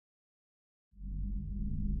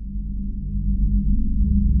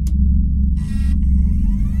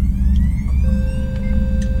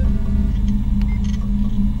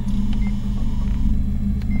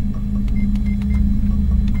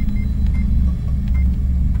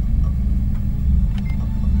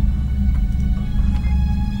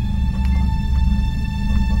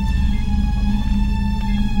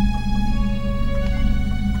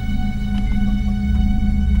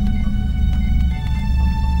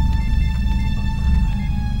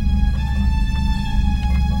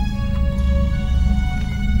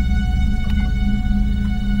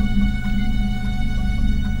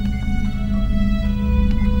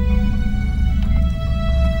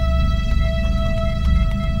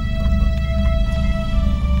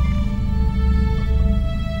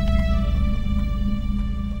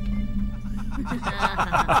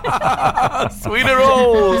Sweden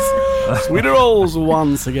Rolls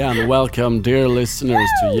once again. Welcome, dear listeners,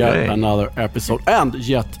 to yet another episode and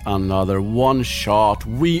yet another one shot.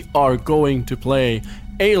 We are going to play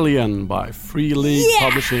Alien by Free League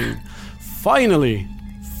Publishing. Finally.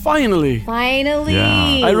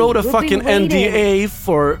 Yeah. I wrote a fucking NDA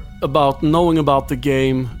for knowing about the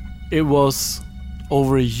game. It was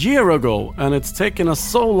over a year ago, and it's taken us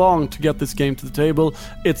so long to get this game to the table.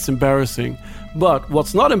 It's embarrassing. But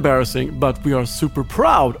what's not embarrassing, but we are super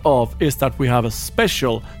proud of, is that we have a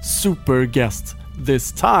special super guest this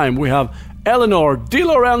time. We have Eleanor Di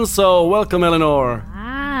Lorenzo. Welcome, Eleanor.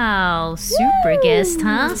 Wow, super guest,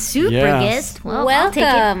 huh? Super guest. Well,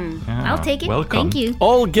 welcome. I'll take it. Welcome. Thank you.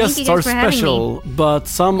 All guests Thank you are guys for having special, but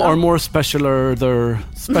some are more specialer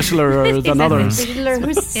than others.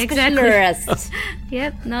 Specialist.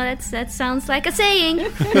 Yep. No, that sounds like a saying.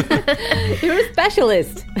 You're a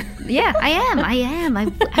specialist. Yeah, I am.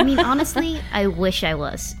 I mean, honestly, I wish I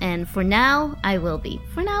was. And for now, I will be.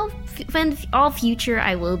 For now, in all future,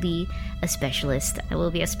 I will be a specialist. I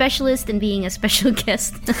will be a specialist in being a special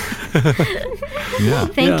guest.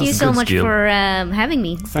 Thank you so much for having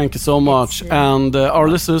me. Thank you so much. And our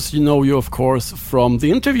listeners, you know you, of course, from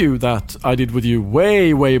the interview that I did with you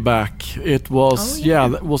way back. It was,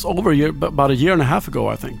 that was over about a year and a half ago,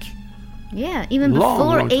 I think. Yeah, even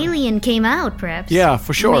before Alien came out, perhaps. Yeah,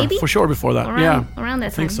 for sure. Maybe? For sure before that. Around that time. I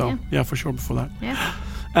think so. Yeah, for sure before that. Yeah.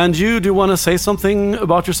 And do you want to say something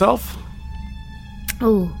about yourself?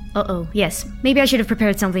 Yes. Maybe I should have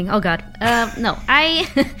prepared something. Oh, God. No,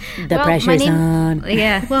 The pressure's on.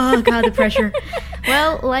 Yeah. Oh, God, the pressure.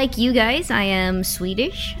 Well, like you guys, I am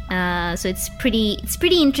Swedish. So it's pretty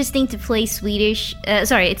interesting to play Swedish.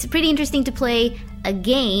 It's pretty interesting to play a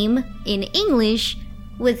game in English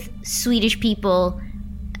with Swedish people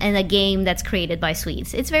and a game that's created by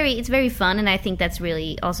Swedes. It's very fun, and I think that's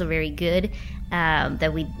really also very good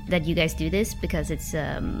that you guys do this, because it's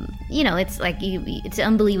it's like it's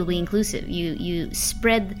unbelievably inclusive. You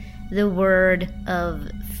spread the word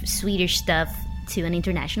of Swedish stuff to an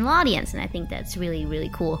international audience, and I think that's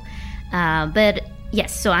really cool. But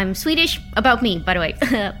yes, so I'm Swedish. About me, by the way,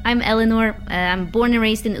 I'm Eleanor. I'm born and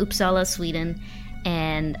raised in Uppsala, Sweden.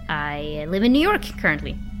 And I live in New York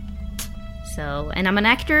currently. And I'm an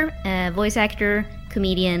actor, voice actor,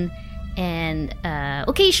 comedian, and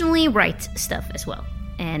occasionally write stuff as well.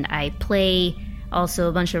 And I play also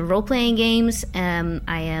a bunch of role-playing games.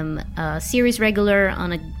 I am a series regular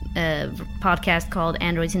on a podcast called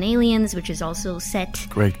Androids and Aliens, which is also set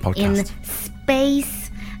in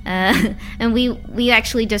space. And we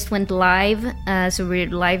actually just went live, so we're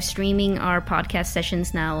live streaming our podcast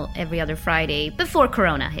sessions now every other Friday before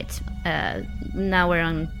Corona hit. Now we're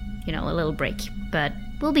on, a little break, but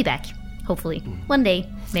we'll be back, hopefully. One day,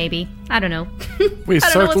 maybe. I don't know. We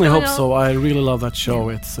certainly hope so. I really love that show.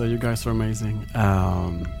 It's you guys are amazing.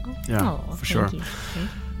 For sure. You. Okay.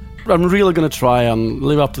 I'm really going to try and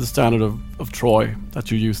live up to the standard of Troy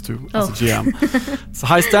that you used to as a GM. It's a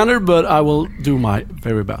high standard, but I will do my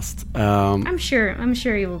very best. I'm sure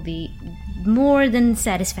you will be more than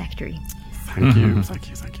satisfactory. Thank you.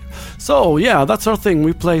 So, that's our thing.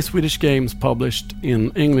 We play Swedish games published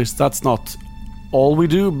in English. That's not all we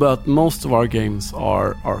do, but most of our games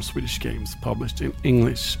are Swedish games published in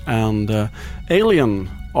English. And Alien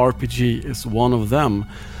RPG is one of them.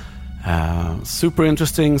 Super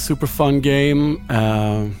interesting, super fun game.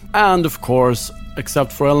 And of course,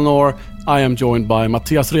 except for Eleanor, I am joined by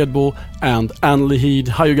Mattias Redbo and Ann Lehid.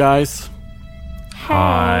 Hi, you guys.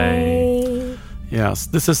 Hi. Yes,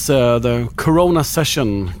 this is the Corona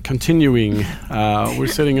session continuing. We're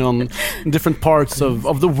sitting on different parts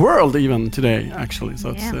of the world even today, actually.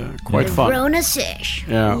 So it's quite fun. Corona sesh.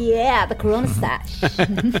 Yeah, the Corona sesh.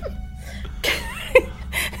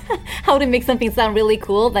 How to make something sound really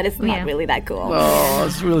cool that is not really that cool. Oh,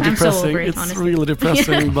 it's really depressing. So over it, it's honestly. really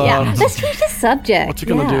depressing, but let's change the subject. What you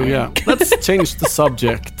gonna do? Yeah, let's change the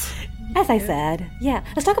subject. As I said,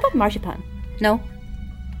 let's talk about marzipan. No,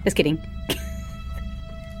 just kidding.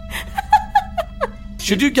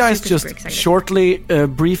 Should you guys just shortly,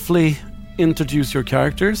 briefly introduce your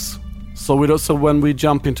characters? So when we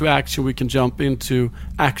jump into action, we can jump into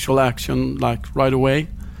actual action like right away.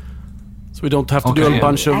 So we don't have to do a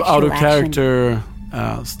bunch of out of character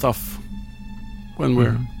stuff when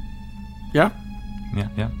we're. Yeah,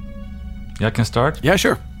 I can start. Yeah,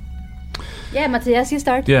 sure. Yeah, Mattias, you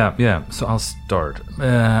start. Yeah. So I'll start.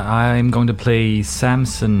 I'm going to play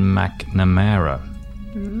Samson McNamara.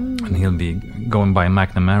 And he'll be going by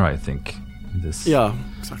McNamara, I think. Yeah,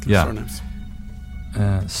 exactly. Surnames.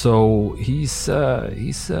 So he's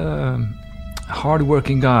a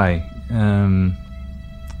hard-working guy,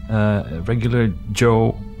 regular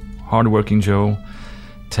Joe, hardworking Joe,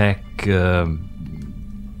 tech,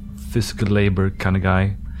 physical labor kind of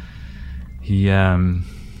guy. He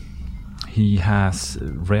has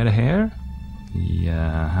red hair. He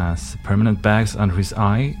has permanent bags under his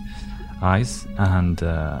eyes and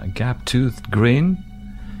a gap-toothed grin.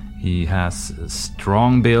 He has a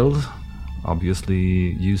strong build,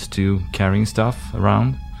 obviously used to carrying stuff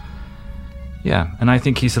around. Yeah, and I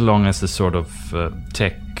think he's along as the sort of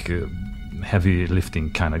tech, heavy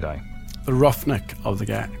lifting kind of guy. The roughneck of the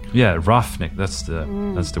gang. Yeah, roughneck. That's the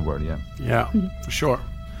word. Yeah. Yeah, for sure.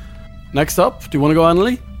 Next up, do you want to go,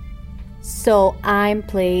 Anneli? So I'm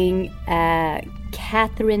playing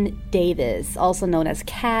Catherine Davis, also known as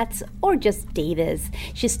Kat or just Davis.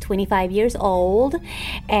 She's 25 years old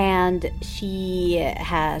and she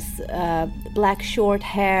has black short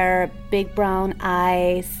hair, big brown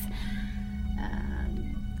eyes.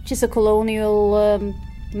 She's a colonial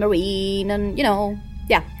marine and,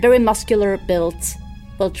 very muscular built,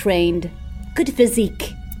 well-trained, good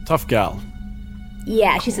physique. Tough gal.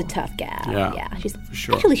 Yeah, she's a tough gal. Yeah, she's for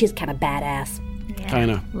sure. Actually, she's kind of badass. Yeah.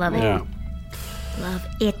 Kind of. Love it. Yeah. Love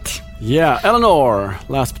it. Yeah, Eleanor,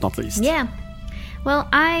 last but not least. Yeah. Well,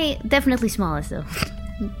 I definitely smallest though.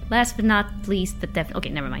 Last but not least, but definitely. Okay,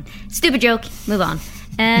 never mind. Stupid joke. Move on.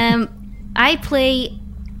 I play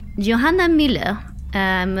Johanna Müller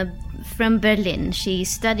from Berlin.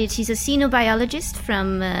 She's a xenobiologist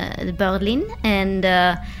from Berlin, and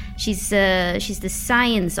she's the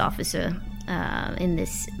science officer in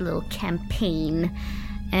this little campaign.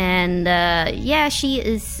 And she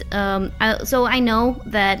is. So I know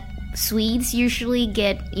that Swedes usually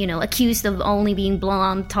get, accused of only being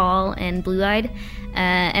blonde, tall, and blue-eyed,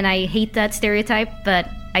 and I hate that stereotype. But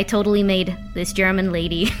I totally made this German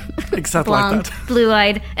lady Exactly blonde, like that.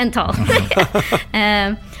 blue-eyed, and tall.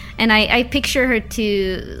 And I picture her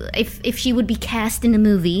to, if she would be cast in a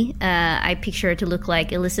movie, I picture her to look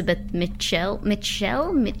like Elizabeth Mitchell,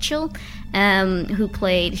 who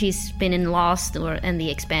played, she's been in Lost and The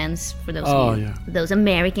Expanse, for those those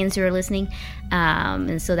Americans who are listening.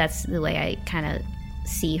 And so that's the way I kind of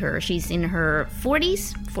see her. She's in her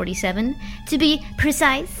 40s, 47 to be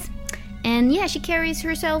precise. And yeah, she carries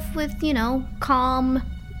herself with, calm.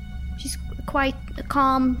 She's quite a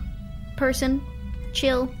calm person,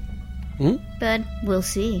 chill. But we'll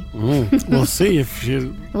see. We'll see if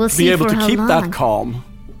she'll see be able for to how keep long. that calm.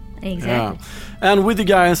 Exactly. Yeah. And with you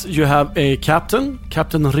guys, you have a captain,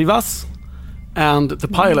 Captain Rivas, and the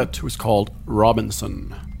pilot, who's called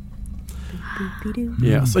Robinson.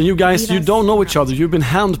 Yes, and you guys, you don't know each other. You've been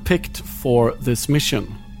handpicked for this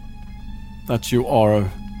mission that you are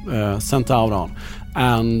sent out on,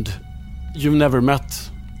 and you've never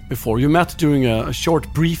met before. You met during a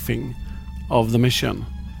short briefing of the mission,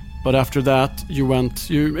 but after that you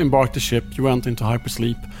embarked the ship, you went into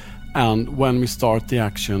hypersleep, and when we start the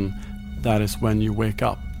action, that is when you wake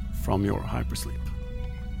up from your hypersleep.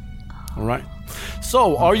 All right,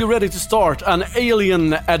 so are you ready to start an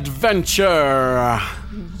alien adventure?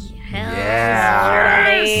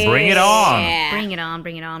 Yeah. Bring it on. Yeah. Bring it on,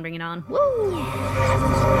 bring it on, bring it on. Woo!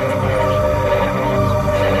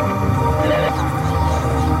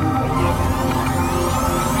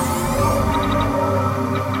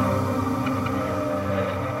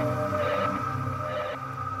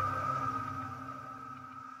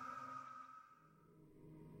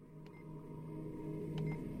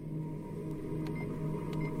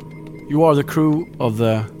 You are the crew of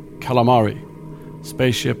the Calamari,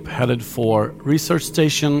 spaceship headed for Research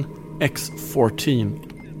Station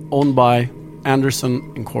X-14, owned by Anderson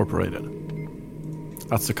Incorporated.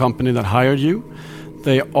 That's the company that hired you.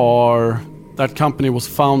 That company was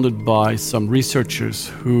founded by some researchers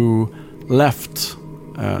who left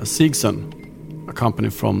Seegson, a company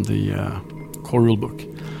from the core rulebook,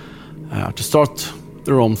 to start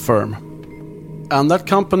their own firm. And that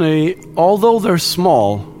company, although they're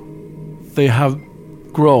small, they have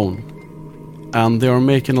grown, and they are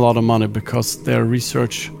making a lot of money because their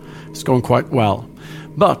research is going quite well.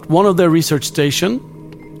 But one of their research station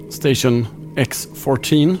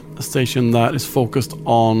X-14, a station that is focused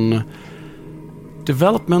on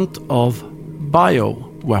development of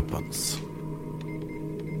bioweapons,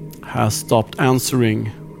 has stopped answering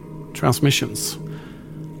transmissions.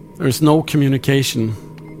 There is no communication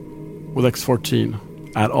with X-14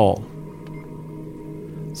 at all.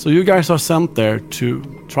 So you guys are sent there to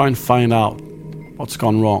try and find out what's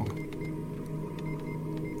gone wrong.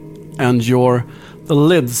 And the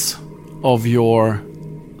lids of your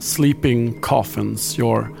sleeping coffins,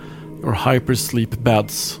 your hypersleep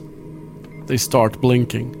beds, they start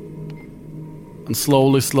blinking. And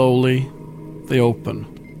slowly, they open.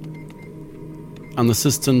 and the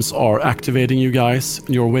systems are activating you guys,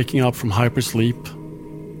 and you're waking up from hypersleep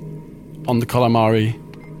on the Calamari.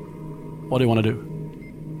 What do you want to do?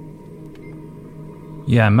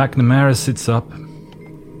 Yeah, McNamara sits up,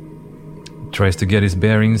 tries to get his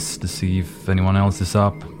bearings to see if anyone else is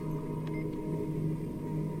up,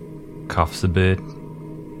 coughs a bit,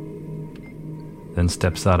 then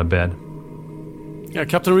steps out of bed. Yeah,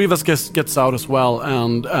 Captain Rivas gets out as well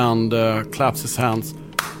and claps his hands.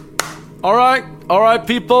 All right,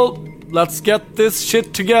 people, let's get this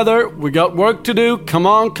shit together. We got work to do. Come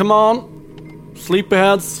on,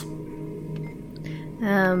 sleepyheads.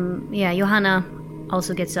 Yeah, Johanna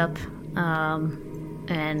also gets up,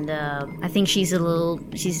 and I think she's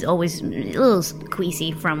always a little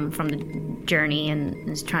queasy from the journey and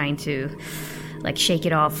is trying to like shake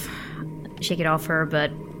it off her,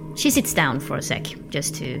 but she sits down for a sec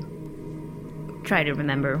just to try to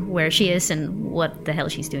remember where she is and what the hell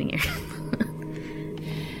she's doing here.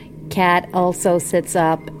 Kat also sits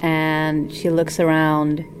up and she looks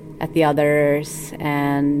around at the others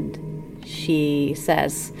and she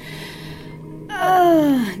says,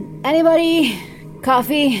 anybody?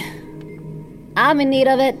 Coffee? I'm in need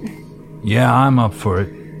of it. Yeah, I'm up for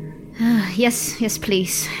it. Yes,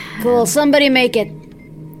 please. Cool, somebody make it.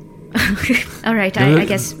 All right, I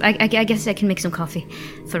guess I can make some coffee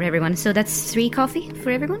for everyone. So that's 3 coffee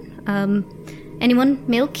for everyone. Anyone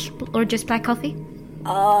milk or just black coffee?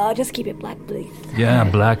 Just keep it black, please. Yeah,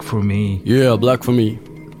 black for me. Yeah, black for me,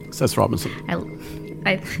 says Robinson.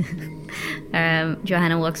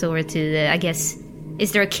 Johanna walks over to the, I guess,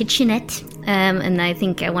 is there a kitchenette? And I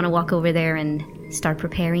think I want to walk over there and start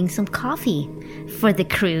preparing some coffee for the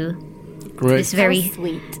crew. Great. It's very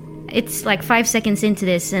sweet. It's like 5 seconds into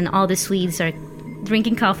this, and all the Swedes are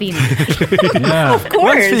drinking coffee. Yeah, Of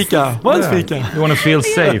course. One fika. you want to feel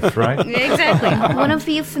safe, right? Exactly. Want to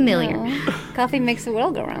feel familiar. Coffee makes the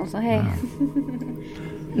world go round, so hey.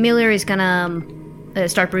 Miller is gonna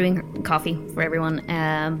start brewing coffee for everyone,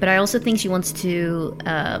 but I also think she wants to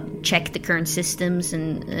check the current systems,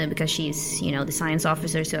 and because she's the science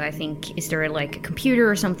officer, so I think, is there like a computer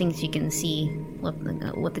or something so you can see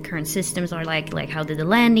what the current systems are like how did the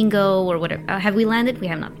landing go or whatever. Have we landed? We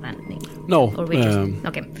have not landed, maybe. No. Or we just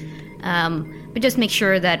okay, but just make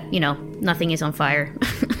sure that nothing is on fire.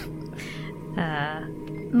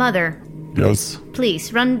 Mother, Yes,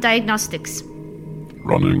 please run diagnostics.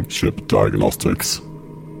 running ship diagnostics.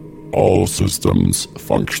 All systems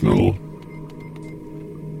functional.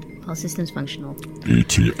 All systems functional.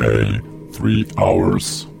 ETA 3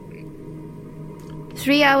 hours.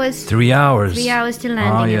 3 hours. 3 hours. 3 hours to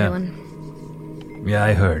landing, yeah. everyone. Yeah,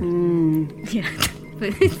 I heard. Yeah.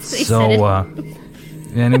 They said it. So,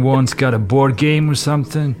 anyone's got a board game or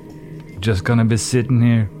something? Just gonna be sitting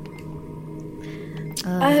here.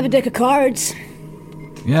 I have a deck of cards.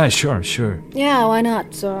 Yeah, sure. Yeah, why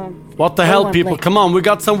not? So What the hell, want people? play. Come on, we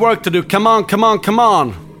got some work to do. Come on.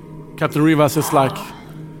 Captain Rivas is like,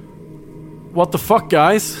 what the fuck,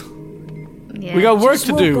 guys? Yeah. We got work just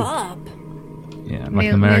to woke do. up. Yeah,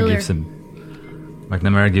 Miller.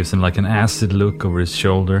 McNamara gives him like an acid look over his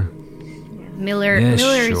shoulder. Miller. Yeah,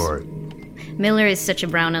 Miller's- sure. Miller is such a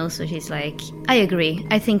browno, so she's like, I agree.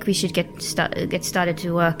 I think we should get started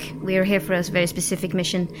to work. We are here for a very specific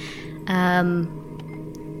mission.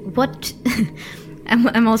 What?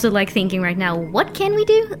 I'm also like thinking right now. What can we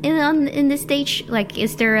do in this stage? Like,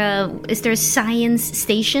 is there a science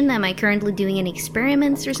station? Am I currently doing any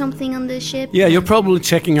experiments or something on this ship? Yeah, you're probably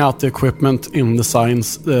checking out the equipment in the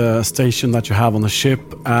science station that you have on the ship,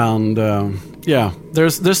 and yeah,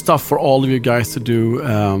 there's stuff for all of you guys to do.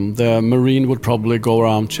 The Marine would probably go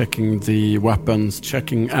around checking the weapons,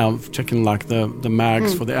 checking like the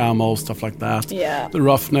mags for the ammo, stuff like that. Yeah. The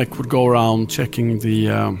Roughneck would go around checking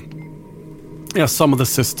the some of the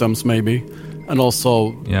systems maybe, and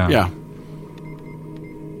also Yeah.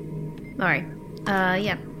 All right.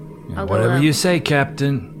 Yeah. I'll go, Whatever you say,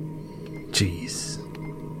 Captain. Jeez.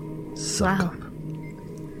 Suck Wow. up.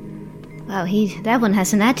 Wow, that one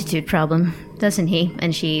has an attitude problem, doesn't he?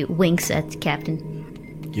 And she winks at Captain.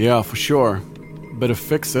 Yeah, for sure. Better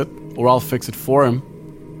fix it, or I'll fix it for him.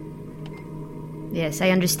 Yes,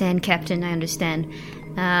 I understand, Captain. I understand.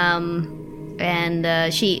 And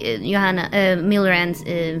Johanna Miller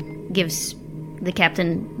gives the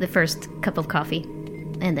captain the first cup of coffee,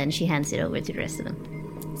 and then she hands it over to the rest of them.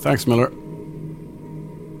 Thanks, Miller.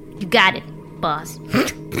 You got it, boss.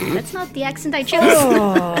 That's not the accent I chose.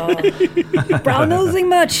 Brown nosing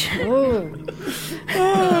much.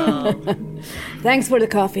 Thanks for the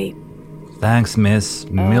coffee. Thanks, Miss.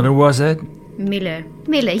 Miller, was it? Miller,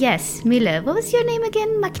 yes, Miller. What was your name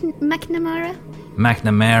again? McNamara?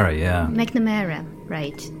 McNamara, yeah. McNamara,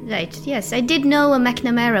 right. Yes, I did know a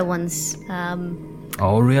McNamara once.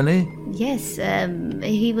 Oh, really? Yes,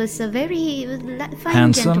 he was a very fine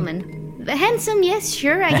Handsome? gentleman. Handsome, yes,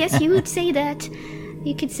 sure. I guess you would say that.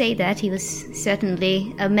 You could say that he was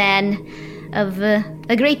certainly a man of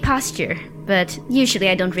a great posture. But usually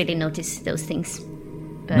I don't really notice those things.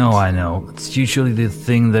 But No, I know. It's usually the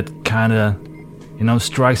thing that kind of,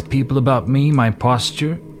 strikes people about me, my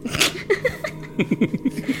posture.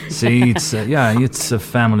 See, it's a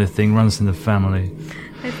family thing, runs in the family.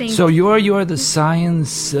 I think. So you're the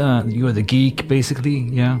science, you're the geek, basically,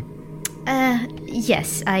 yeah?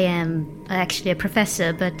 Yes, I am actually a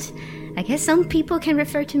professor, but I guess some people can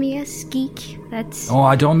refer to me as geek. That's Oh,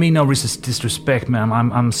 I don't mean no disrespect, ma'am.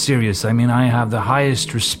 I'm serious. I mean, I have the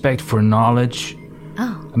highest respect for knowledge.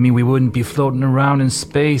 oh, I mean, we wouldn't be floating around in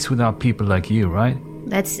space without people like you, right?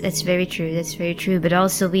 that's very true. That's very true. But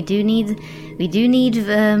also, we do need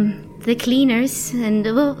the cleaners, and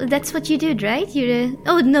well, that's what you did, right?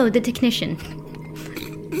 The technician.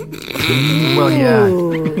 Well, yeah.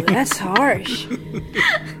 Ooh, that's harsh.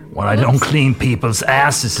 Well, I don't clean people's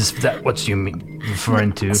asses. Is that what you mean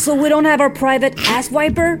referring to? So we don't have our private ass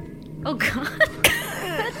wiper? Oh God.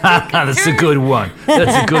 That's a good one.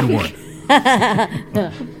 That's a good one.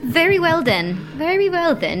 Very well then. Very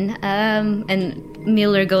well then. And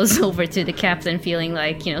Mueller goes over to the captain, feeling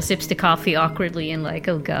like, sips the coffee awkwardly and like,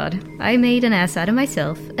 oh God, I made an ass out of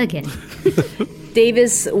myself again.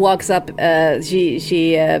 Davis walks up.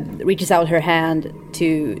 She reaches out her hand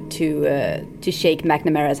to shake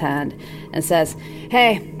McNamara's hand and says,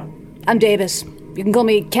 "Hey, I'm Davis. You can call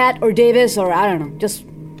me Cat or Davis or I don't know. Just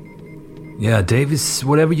Yeah, Davis,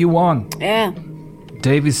 whatever you want. yeah.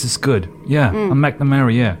 Davis is good. Yeah, I'm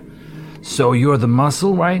McNamara, yeah. So you're the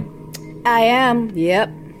muscle, right? I am. Yep.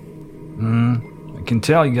 I can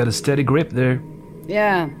tell you got a steady grip there.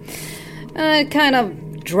 Yeah. It kind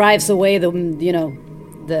of drives away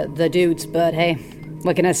the dudes, but hey,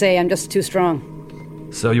 what can I say? I'm just too strong.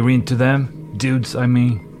 So you're into them? Dudes, I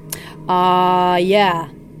mean. Yeah.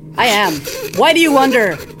 I am. Why do you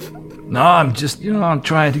wonder? No, I'm just, I'm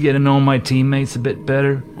trying to get to know my teammates a bit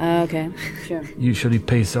better. Okay, sure. Usually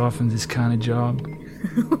pays off in this kind of job.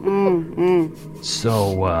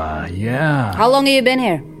 So, yeah. How long have you been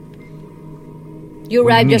here? You What do you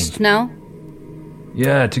arrived mean? just now?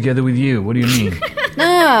 Yeah, together with you. What do you mean?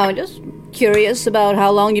 No, just curious about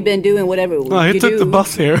how long you've been doing whatever No, he you took do. the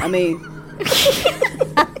bus here. I mean,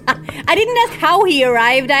 I didn't ask how he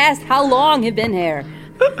arrived. I asked how long he'd been here.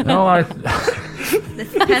 No,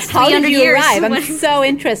 Past How 300 did you years. arrive? I'm so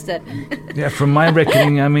interested. yeah, from my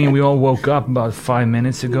reckoning, I mean, we all woke up about 5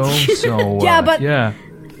 minutes ago, so... Yeah, but- Yeah.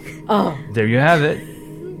 Oh, There you have it.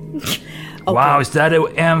 Wow, is that an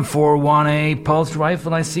M41A pulse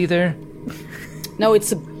rifle I see there? no,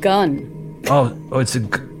 it's a gun. Oh, it's a...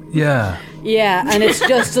 Yeah. Yeah, and it's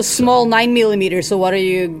just a small 9mm. So what are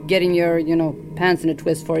you getting your, pants in a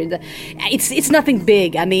twist for? It's nothing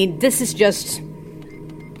big. I mean, this is just,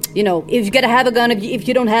 if you gotta have a gun, if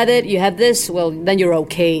you don't have it, you have this. Well, then you're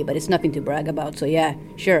okay. But it's nothing to brag about. So yeah,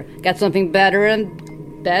 sure, got something better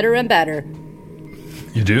and better and better.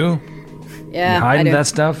 You do? Yeah, You I hiding do. that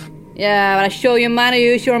stuff? Yeah, but I show you mine, or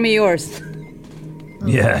you show me yours.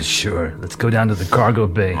 Yeah, sure. Let's go down to the cargo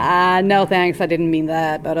bay. No thanks. I didn't mean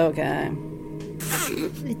that. But okay.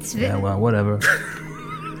 It's Yeah, well, whatever.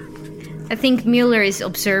 I think Mueller is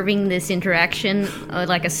observing this interaction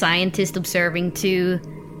like a scientist observing two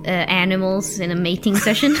animals in a mating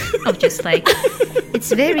session. Of just like,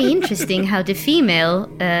 it's very interesting how the female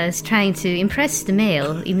is trying to impress the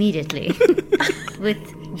male immediately with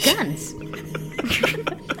guns.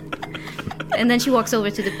 And then she walks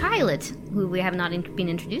over to the pilot, who we have not been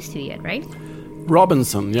introduced to yet, right?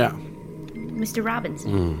 Robinson, yeah. Mr.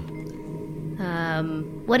 Robinson.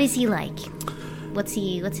 What is he like? What's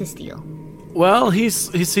his deal? Well, he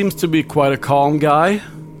seems to be quite a calm guy,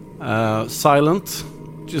 silent.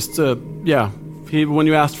 Just yeah. When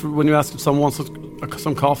you asked if someone wants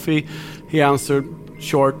some coffee, he answered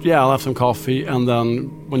short, "Yeah, I'll have some coffee." And then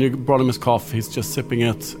when you brought him his coffee, he's just sipping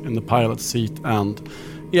it in the pilot's seat, and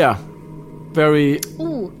yeah, very.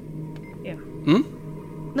 Ooh. Yeah.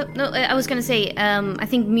 No, I was gonna say, I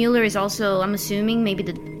think Mueller is also, I'm assuming, maybe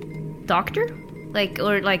the doctor?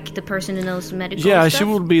 Or the person who knows medical Yeah, stuff? she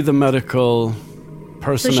will be the medical So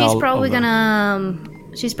personnel. she's probably of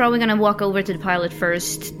the- she's probably gonna walk over to the pilot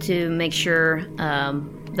first to make sure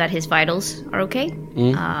that his vitals are okay,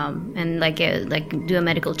 and do a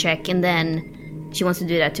medical check, and then she wants to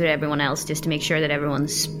do that to everyone else just to make sure that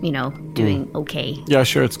everyone's doing okay. Yeah,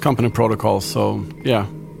 sure, it's company protocol, so yeah.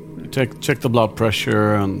 Check the blood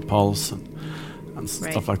pressure and pulse. and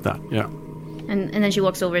Right. stuff like that. Yeah. And then she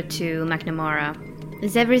walks over to McNamara.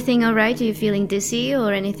 Is everything all right? Are you feeling dizzy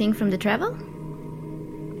or anything from the travel?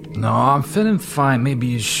 No, I'm feeling fine. Maybe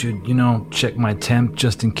you should, check my temp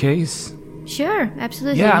just in case. Sure,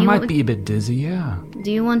 absolutely. Yeah, I You might want- be a bit dizzy, yeah.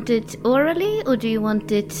 Do you want it orally or do you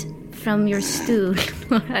want it from your stool?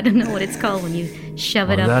 I don't know what it's called when you shove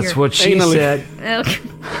it Well, up that's your... what she Anally. said.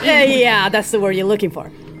 Okay. Yeah, that's the word you're looking for.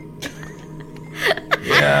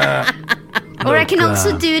 Or I can Look,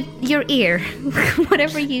 also do it your ear.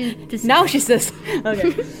 Whatever you decide. Now she says,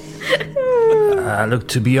 okay. Look,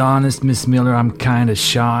 to be honest, Miss Miller, I'm kind of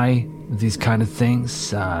shy of these kind of things.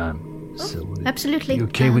 So Absolutely. you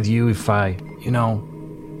okay with you if I, can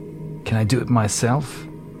I do it myself?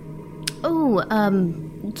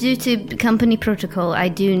 Due to company protocol,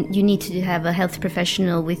 you need to have a health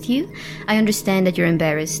professional with you. I understand that you're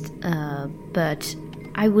embarrassed, but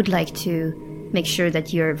I would like to make sure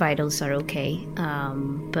that your vitals are okay.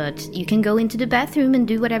 But you can go into the bathroom and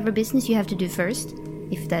do whatever business you have to do first.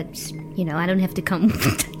 If that's, I don't have to come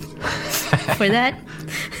for that.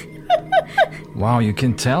 Wow, you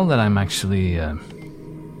can tell that I'm actually,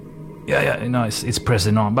 it's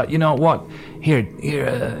pressing on. But you know what? Here,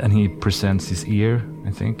 and he presents his ear,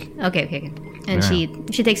 I think. Okay. And Yeah.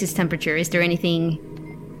 she takes his temperature. Is there anything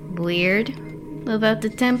weird about the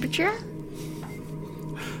temperature?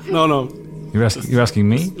 No. You're asking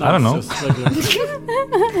me? I don't know. Just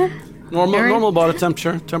regular. normal body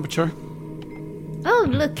temperature. Oh,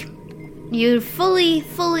 look. You're fully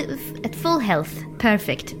at full health.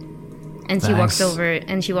 Perfect. And she walks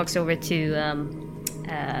Thanks. over to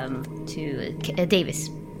Davis.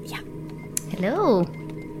 Yeah. Hello.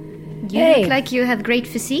 You Hey. look like you have great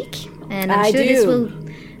physique, and I do.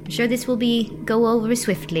 I'm sure this will go over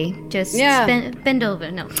swiftly. Just Yeah. bend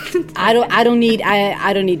over. No. I don't need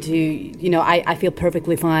to, I feel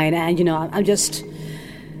perfectly fine. And, I'm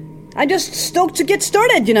just stoked to get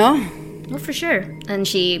started, Well, for sure. And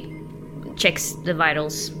she checks the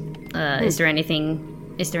vitals. Is there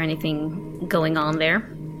anything going on there?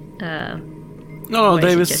 No, Or is it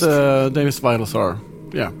Davis. just- Davis vitals are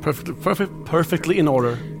perfectly in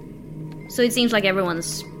order. So it seems like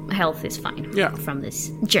everyone's health is fine Yeah. from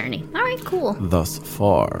this journey. All right, cool. Thus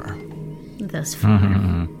far. Thus far.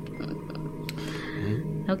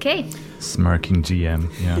 Okay. Smirking GM,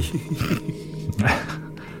 yeah.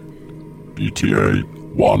 ETA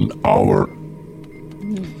 1 hour.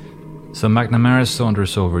 So McNamara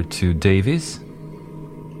saunters over to Davies.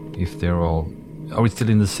 If they're all... Are we still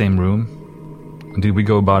in the same room? Did we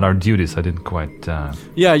go about our duties? I didn't quite...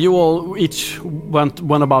 Yeah, you all each went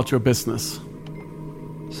about your business.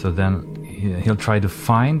 So then he'll try to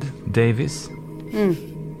find Davies.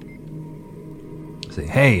 Say,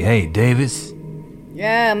 hey, Davies.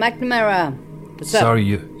 Yeah, McNamara. What's up? Sorry,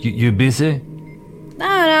 you busy? No,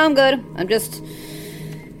 I'm good. I just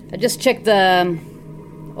checked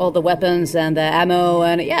all the weapons and the ammo,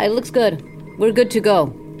 and yeah, it looks good. We're good to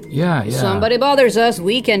go. Yeah. Somebody bothers us,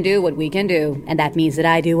 we can do what we can do, and that means that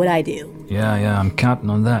I do what I do. Yeah, I'm counting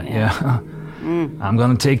on that, yeah. I'm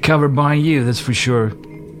gonna take cover behind you, that's for sure.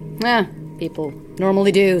 Yeah, people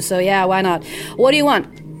normally do, so yeah, why not? What do you want?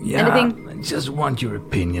 Yeah, Anything? I just want your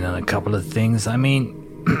opinion on a couple of things. I mean,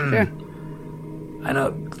 Sure. I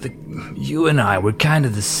know you and I were kind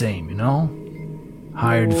of the same,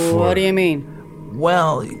 Hired for... What do you mean?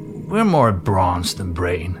 Well, we're more bronze than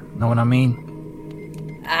brain. Know what I mean?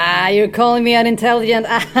 You're calling me unintelligent.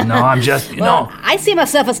 No, I'm just... Well, I see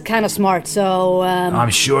myself as kind of smart, so I'm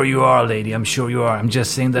sure you are, lady. I'm sure you are. I'm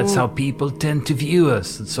just saying that's how people tend to view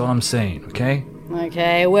us. That's all I'm saying, okay?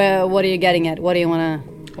 okay. Well, what are you getting at? What do you wanna?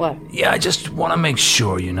 What? Yeah, I just want to make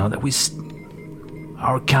sure, that we...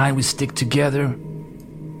 Our kind, we stick together.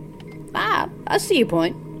 I see your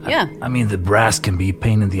point. Yeah. I mean, the brass can be a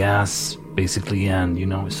pain in the ass, basically, and,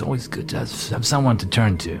 it's always good to have someone to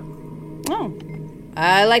turn to. Oh,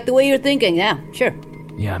 I like the way you're thinking. Yeah, sure.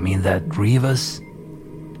 Yeah, I mean, that Rivas?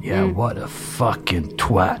 Yeah, what a fucking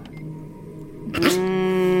twat.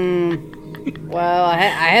 Well, I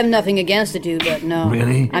have nothing against the dude, but no.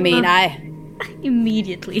 Really? I mean,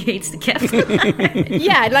 Immediately hates the captain.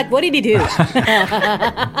 yeah, like, what did he do?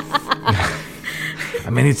 I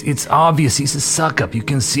mean, it's obvious he's a suck-up. You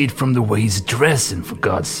can see it from the way he's dressing, for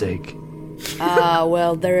God's sake.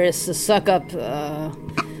 Well, there is a suck-up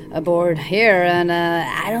aboard here, and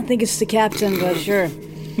I don't think it's the captain, but sure.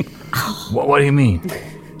 What do you mean?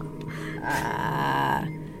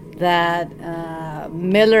 That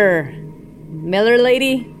Miller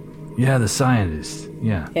lady? Yeah, the scientist.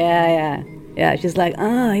 Yeah. Yeah, she's like,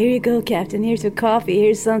 oh, here you go, Captain. Here's your coffee.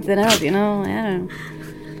 Here's something else, I don't know.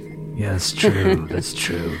 Yeah, that's true. That's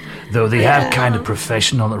true. Though they have kind of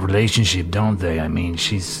professional relationship, don't they? I mean,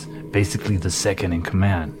 she's basically the second in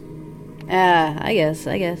command. I guess.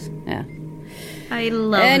 Yeah. I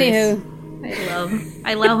love Anywho. this.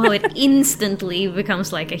 I love how it instantly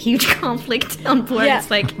becomes like a huge conflict on board. Yeah. It's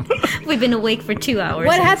like we've been awake for 2 hours.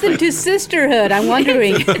 What happened to sisterhood? I'm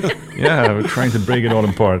wondering. Yeah, we're trying to break it all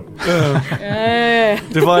apart.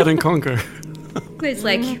 Divide and conquer. It's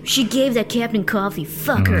like she gave that captain coffee.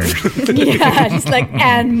 Fuck her. Yeah, just like,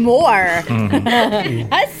 and more.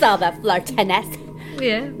 I saw that flirtiness.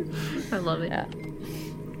 Yeah, I love it.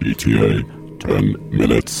 ETA 10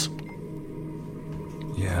 minutes.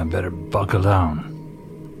 Yeah, better buckle down.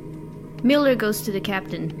 Miller goes to the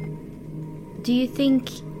captain. Do you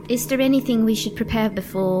think is there anything we should prepare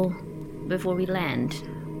before we land,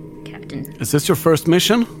 Captain? Is this your first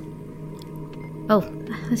mission? Oh,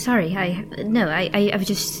 sorry. I was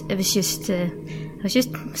just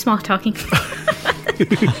smart talking.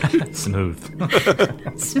 Smooth.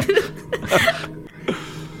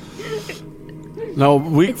 No,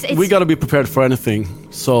 we got to be prepared for anything.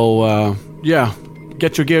 So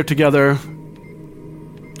get your gear together.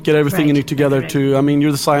 Get everything you need together. Right. To. I mean,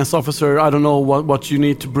 you're the science officer. I don't know what you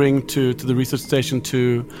need to bring to the research station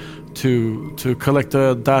to collect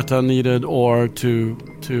the data needed or to.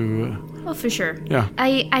 Oh, for sure. Yeah.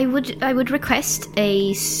 I would request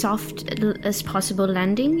a soft as possible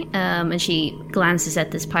landing. And she glances at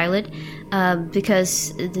this pilot,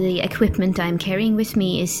 because the equipment I'm carrying with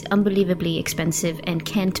me is unbelievably expensive and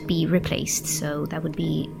can't be replaced. So that would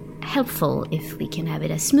be helpful if we can have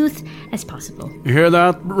it as smooth as possible. You hear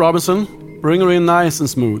that, Robinson? Bring her in nice and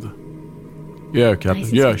smooth. Yeah, Captain. Nice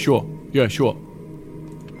and Yeah, smooth. sure. Yeah, sure.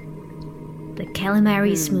 The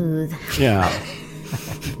calamari smooth. Yeah.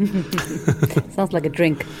 Sounds like a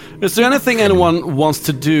drink. Is there anything anyone wants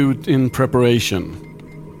to do in preparation?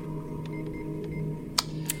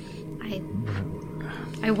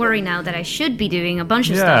 I worry now that I should be doing a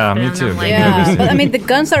bunch of Yeah, stuff. But me I'm too. Not like, Yeah, but I mean, the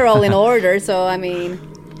guns are all in order, so I mean,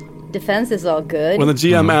 defense is all good. When the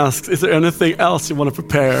GM asks, is there anything else you want to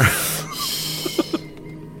prepare?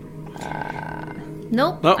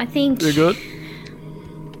 Nope. No, I think you're good.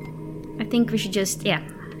 I think we should just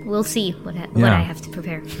we'll see what Yeah. I have to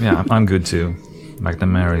prepare. Yeah, I'm good too.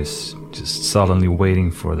 McNamara's just sullenly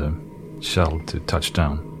waiting for the shuttle to touch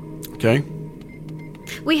down. Okay.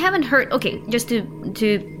 We haven't heard. Okay, just to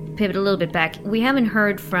pivot a little bit back, we haven't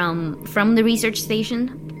heard from the research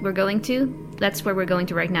station we're going to. That's where we're going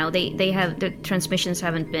to right now. They have the transmissions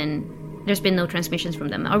haven't been. There's been no transmissions from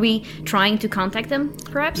them. Are we trying to contact them?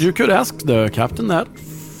 Perhaps. You could ask the captain that.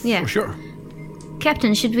 Yeah. For sure.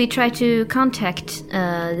 Captain, should we try to contact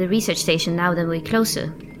the research station now that we're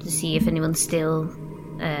closer to see if anyone's still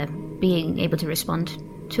being able to respond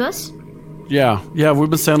to us? Yeah, we've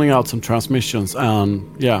been sending out some transmissions and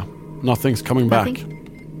nothing's coming Nothing?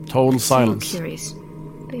 back. Total silence. So curious.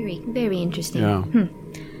 Very, very interesting. Yeah.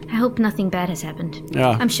 I hope nothing bad has happened.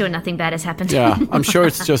 Yeah. I'm sure nothing bad has happened. Yeah, I'm sure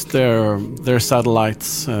it's just their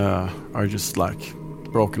satellites are just like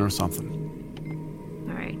broken or something.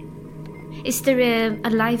 All right. Is there a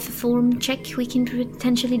life form check we can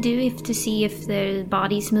potentially do to see if their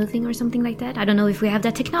body's moving or something like that? I don't know if we have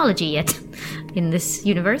that technology yet in this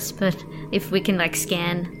universe, but if we can like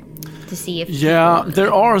scan to see if... Yeah,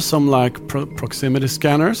 there are some like proximity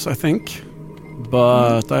scanners, I think.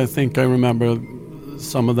 But I think I remember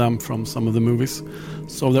some of them from some of the movies.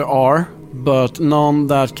 So there are, but none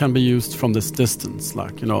that can be used from this distance,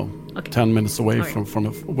 like, 10 minutes away Right.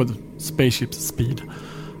 with spaceship speed.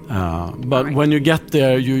 But when you get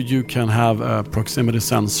there, you can have a proximity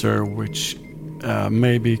sensor which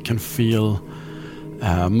maybe can feel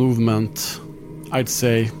movement. I'd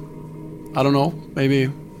say, I don't know, maybe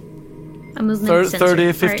A movement sensor.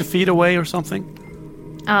 30, 50 All right. feet away or something.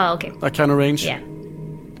 Oh, okay. That kind of range. Yeah.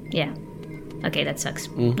 Yeah. Okay, that sucks.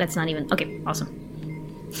 That's not even... Okay, awesome.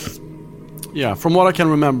 Yeah, from what I can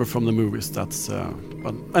remember from the movies, that's...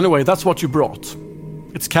 but anyway, that's what you brought.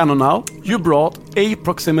 It's canon now. You brought a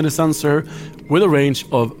proximity sensor with a range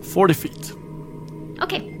of 40 feet.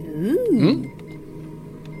 Okay.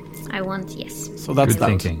 I want... Yes. So that's Good that.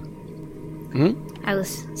 thinking. I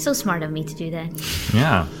was so smart of me to do that.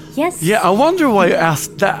 Yeah. Yes. Yeah, I wonder why you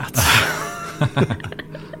asked that.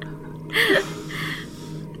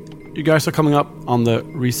 You guys are coming up on the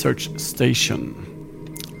research station.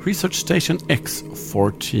 Research Station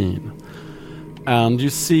X-14. And you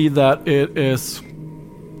see that it is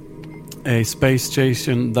a space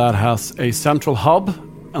station that has a central hub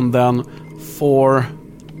and then 4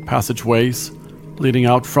 passageways leading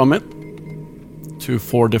out from it to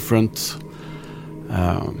 4 different,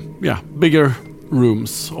 bigger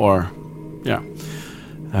rooms, or yeah.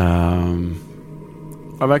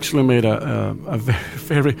 I've actually made a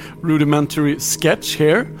very rudimentary sketch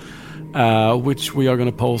here, which we are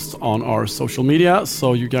going to post on our social media,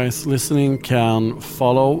 so you guys listening can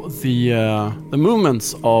follow the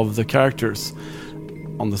movements of the characters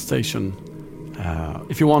on the station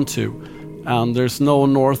if you want to. And there's no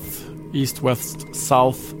north, east, west,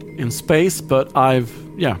 south in space, but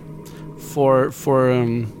for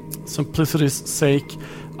simplicity's sake,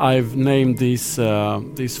 I've named these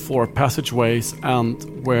 4 passageways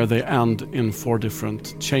and where they end in 4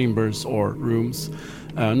 different chambers or rooms,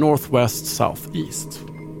 northwest, south, east.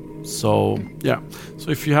 So so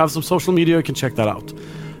if you have some social media, you can check that out.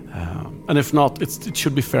 And if not, it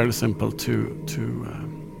should be fairly simple to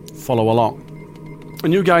follow along.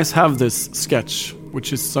 And you guys have this sketch,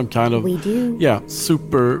 which is some kind of We do.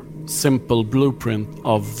 super simple blueprint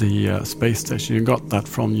of the space station. You got that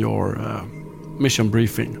from your mission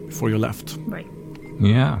briefing before you left. Right.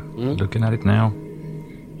 Yeah, looking at it now.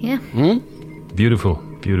 Yeah. Beautiful.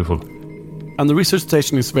 And the research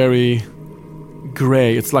station is very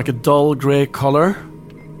gray. It's like a dull gray color.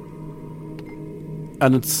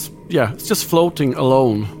 And it's just floating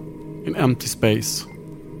alone in empty space.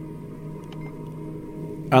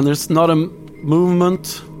 And there's not a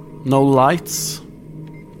movement, no lights,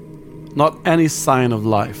 not any sign of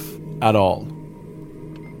life at all.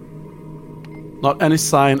 Not any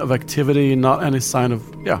sign of activity, not any sign of,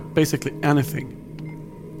 basically anything.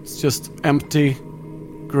 It's just empty,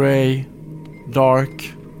 gray, dark.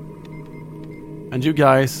 And you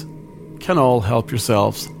guys can all help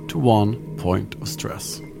yourselves to 1 point of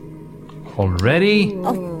stress. Already?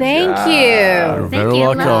 Oh, thank you. You're very you,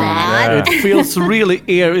 welcome. love It feels really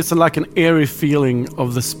eerie. It's like an eerie feeling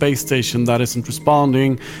of the space station that isn't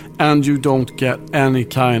responding, and you don't get any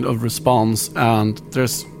kind of response, and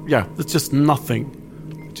there's just nothing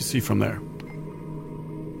that you see from there.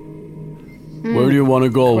 Where do you want to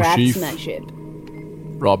go, Chief? Craftsmanship.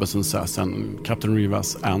 Robinson says, and Captain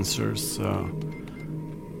Rivas answers,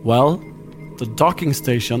 well, the docking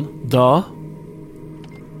station, duh.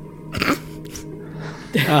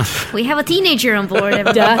 We have a teenager on board.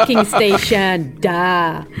 everybody. Docking station.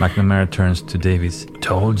 Duh. McNamara turns to Davies.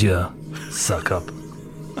 Told ya. Suck up.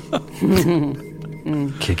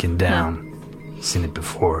 Kicking down. Seen it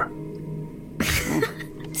before.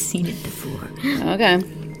 Seen it before. Okay.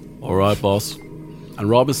 All right, boss. And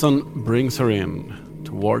Robinson brings her in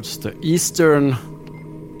towards the eastern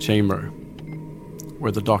chamber,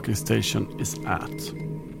 where the docking station is at.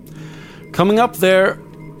 Coming up there,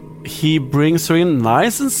 he brings her in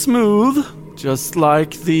nice and smooth, just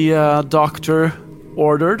like the doctor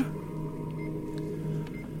ordered.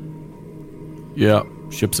 Yeah,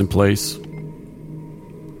 ship's in place.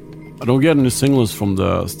 I don't get any signals from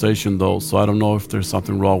the station though, so I don't know if there's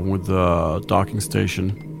something wrong with the docking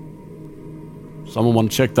station. Someone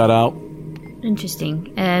want to check that out?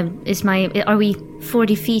 Interesting. Are we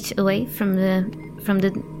 40 feet away from the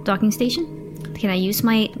docking station? Can I use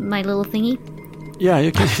my little thingy? Yeah,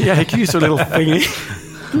 you can. Yeah, you can use your little thingy.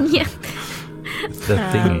 Yeah. It's the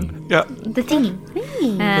thing. Yeah, The thingy.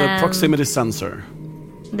 the proximity sensor.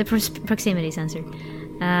 The proximity sensor.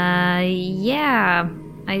 I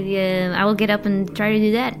will get up and try to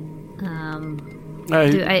do that.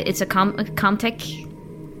 It's a Comtech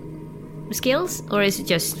skills, or is it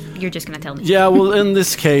just you're just gonna tell me? Yeah, well, in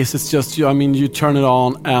this case, it's just you. I mean, you turn it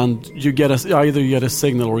on, and you get either you get a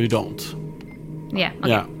signal or you don't. Yeah. Okay.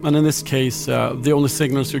 Yeah, and in this case, the only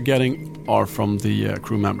signals you're getting are from the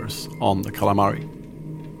crew members on the Calamari.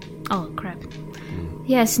 Oh crap.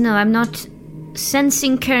 Yes. No, I'm not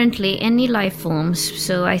sensing currently any life forms,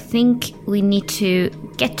 so I think we need to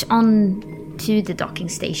get on to the docking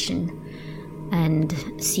station and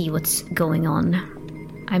see what's going on.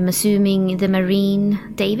 I'm assuming the Marine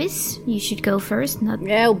Davis, you should go first.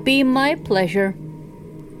 It'll be my pleasure.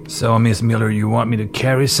 So, Miss Miller, you want me to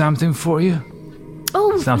carry something for you?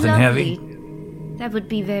 Oh, Something lovely. heavy? That would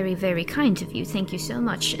be very, very kind of you. Thank you so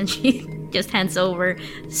much. And she just hands over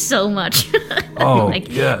so much. Oh, like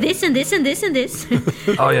yeah. this and this and this and this.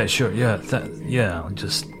 Oh, yeah, sure, yeah. I'll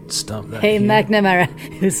just stop that Hey, here. McNamara,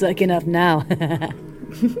 who's sucking up now?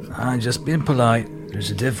 I'm just being polite.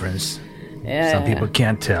 There's a difference. Yeah. Some people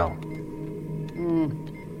can't tell.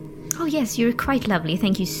 Oh yes, you're quite lovely.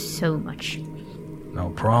 Thank you so much. No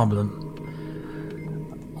problem.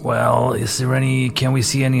 Well, can we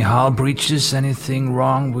see any hull breaches? Anything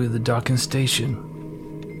wrong with the docking station?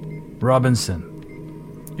 Robinson.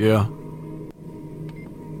 Yeah.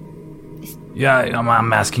 Yeah,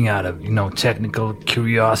 I'm asking out of, technical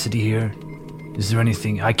curiosity here. Is there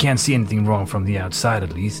anything? I can't see anything wrong from the outside,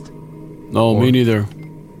 at least. No, me neither.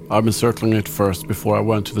 I've been circling it first before I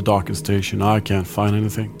went to the docking station. I can't find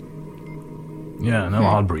anything. Yeah, no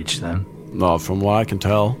hull breach then. No, from what I can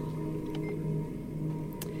tell.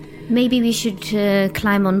 Maybe we should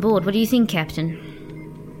climb on board. What do you think, Captain?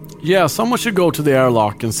 Yeah, someone should go to the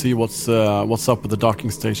airlock and see what's up with the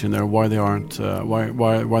docking station there. Why they aren't?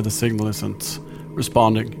 Why the signal isn't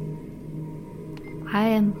responding?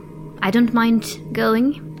 I don't mind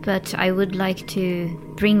going, but I would like to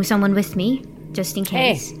bring someone with me, just in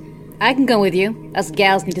Hey, case. I can go with you. Us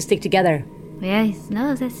gals need to stick together. Yes,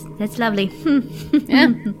 no, that's lovely.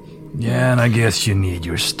 Yeah. Yeah, and I guess you need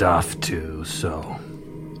your stuff too, so...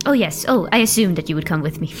 Oh, yes. Oh, I assumed that you would come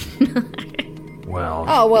with me. Well...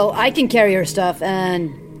 Oh, well, I can carry her stuff,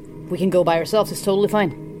 and we can go by ourselves. It's totally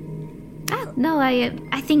fine. Oh, no, I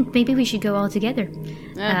think maybe we should go all together.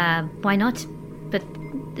 Why not? But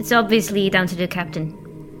it's obviously down to the captain.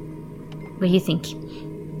 What do you think?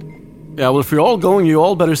 Yeah, well, if you're all going, you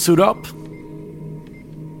all better suit up.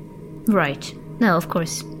 Right. No, of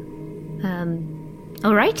course.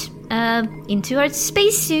 All right. Into our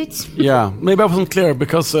spacesuits. Yeah, maybe I wasn't clear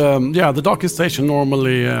because, the docking station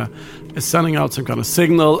normally is sending out some kind of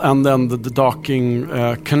signal and then the docking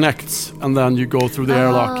connects and then you go through the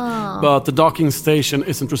airlock. But the docking station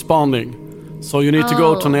isn't responding. So you need to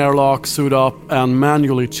go to an airlock, suit up, and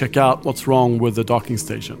manually check out what's wrong with the docking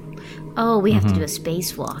station. Oh, we have to do a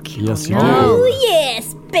spacewalk. Yes, you no. do. Oh,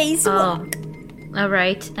 yes, spacewalk. All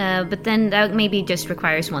right. But then that maybe just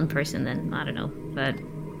requires one person then. I don't know. But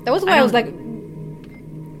That was why I was like,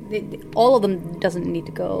 all of them doesn't need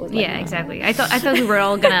to go. Like, yeah, exactly. I thought we were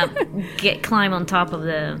all gonna climb on top of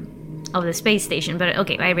the space station. But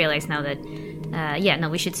okay, I realize now that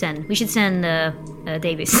we should send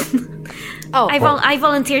Davis. Oh, I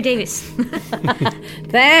volunteer Davis.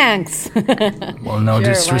 thanks. Well, no Sure,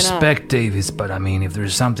 why disrespect, Davis, but I mean, if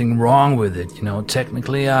there's something wrong with it,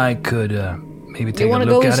 technically I could maybe take You a want to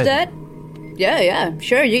look go at instead? it. Yeah,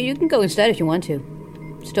 sure. You can go instead if you want to.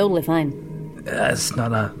 It's totally fine. That's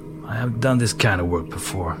not I have done this kind of work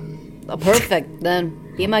before. Oh, perfect.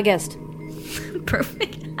 Then be my guest.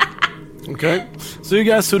 Perfect. Okay, so you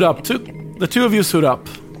guys suit up. The two of you suit up.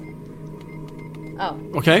 Oh.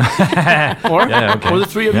 Okay? Or the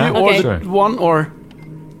three of you, or Okay. the one, or...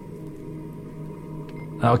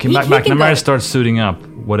 Okay, He can McNamara go. starts suiting up.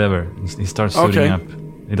 Whatever, he starts suiting Okay. up.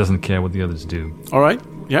 He doesn't care what the others do. All right,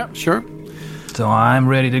 yeah, sure. So I'm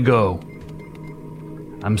ready to go.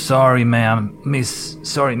 I'm sorry, ma'am.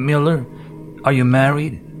 Sorry, Miller. Are you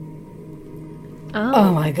married?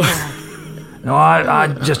 Oh my god. No, I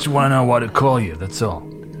just want to know what to call you, that's all.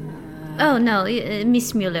 Oh no,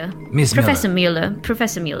 Miss Mueller. Miss Professor Mueller.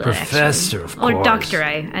 Professor Mueller. Professor, actually. of Or course. doctor.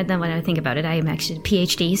 I don't when I think about it. I am actually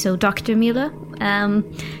PhD, so Dr. Mueller.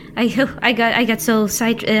 I got so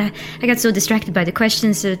distracted by the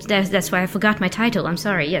questions, so that's why I forgot my title. I'm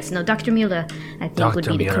sorry. Yes, no, Dr. Mueller. I think would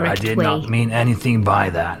Dr. be the Mueller, I correct did way. not mean anything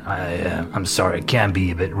by that. I'm sorry, it can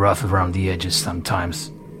be a bit rough around the edges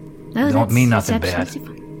sometimes. No, don't that's- mean that's nothing bad.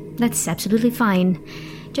 absolutely fine. That's absolutely fine.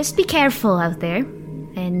 Just be careful out there,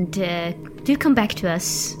 and do come back to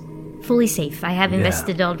us fully safe. I have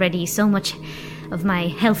invested already so much of my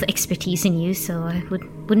health expertise in you, so I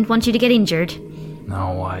wouldn't want you to get injured.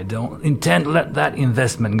 No, I don't intend to let that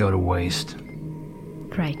investment go to waste.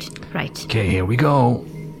 Right. Okay, here we go.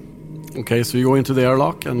 Okay, so you go into the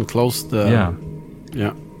airlock and close the...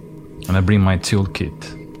 Yeah. And I bring my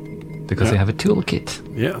toolkit. Because Yeah. I have a toolkit.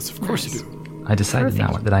 Yes, of course you do. I decided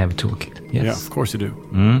Perfect. now that I have a toolkit. Yes. Yeah, of course you do.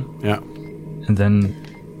 Yeah. And then,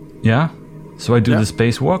 so I do the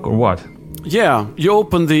spacewalk or what? Yeah, you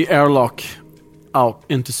open the airlock out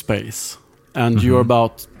into space, and you're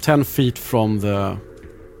about 10 feet from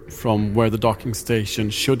where the docking station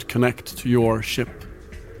should connect to your ship.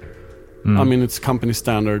 I mean, it's company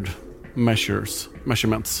standard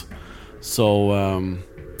measurements. So,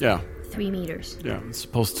 3 meters. yeah, it's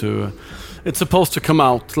supposed to come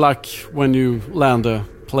out like when you land an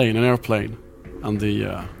airplane, and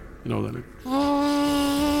then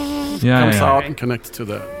it comes out and connects to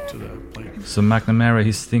the plane. So McNamara,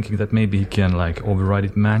 he's thinking that maybe he can override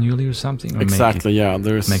it manually or something. Or Exactly.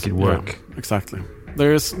 There's make it work. Yeah, exactly.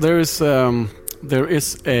 There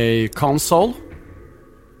is a console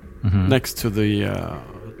next to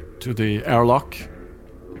the airlock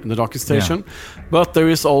in the docking station, but there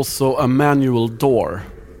is also a manual door,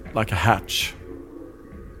 like a hatch,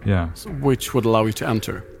 which would allow you to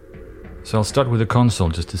enter. So I'll start with the console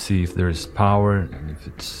just to see if there is power and if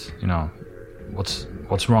it's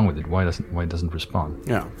what's wrong with it. Why it doesn't respond?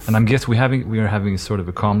 Yeah. And I'm guess we are having sort of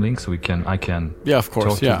a comm link, so I can Yeah, of course.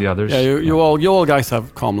 talk to the others. Yeah, you all guys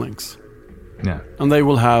have comm links. Yeah. And they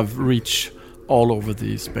will have reach all over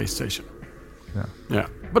the space station. Yeah. Yeah.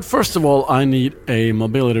 But first of all, I need a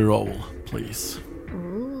mobility roll, please.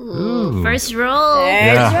 Ooh. First roll.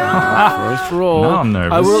 First roll. Now I'm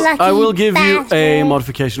nervous. I will give you a bastard.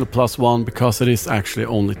 modification of +1 because it is actually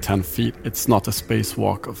only 10 feet. It's not a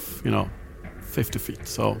spacewalk of, 50 feet.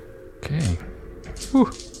 So, Okay. Whew.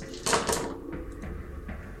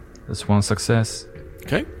 That's one success.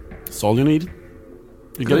 okay. That's all you need.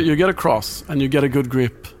 You get a cross and you get a good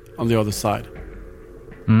grip on the other side.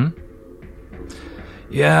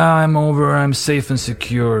 Yeah, I'm over. I'm safe and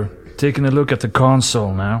secure. Taking a look at the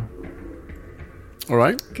console now. All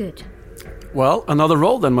right. Good. Well, another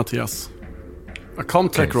roll then, Matthias. A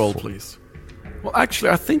Comtech Okay, roll, four. please. Well,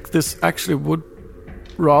 actually, I think this actually would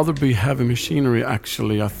rather be heavy machinery,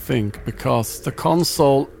 actually, I think, because the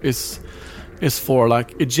console is for,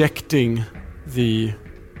 like, ejecting the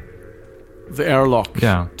airlock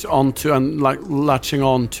Yeah. onto and, like, latching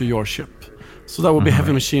on to your ship. So that would be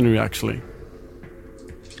heavy machinery, actually.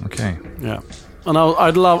 Okay. Yeah. And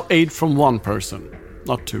I'd love aid from one person,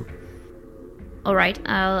 not two. All right.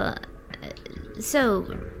 So,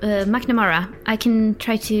 McNamara, I can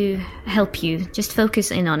try to help you. Just focus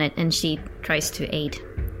in on it, and she tries to aid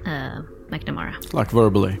McNamara. Like,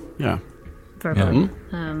 verbally. Yeah. Verbally.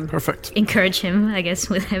 Perfect. Encourage him, I guess,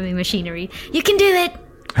 with heavy machinery. You can do it.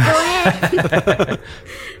 Go ahead.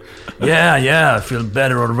 Yeah, I feel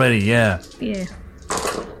better already, yeah. Yeah.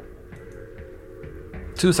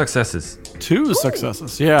 2 successes. 2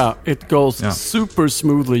 successes. Yeah, it goes Yeah. super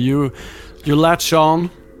smoothly. You latch on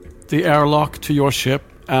the airlock to your ship,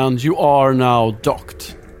 and you are now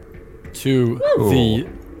docked to the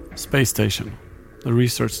space station, the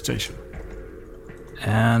research station.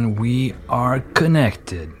 And we are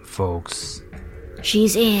connected, folks.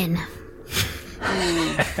 She's in.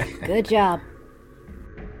 Good job.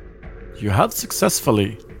 You have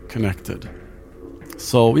successfully connected.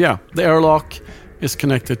 So yeah, the airlock is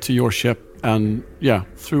connected to your ship, and yeah,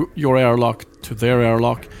 through your airlock to their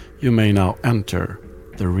airlock, you may now enter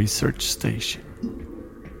the research station.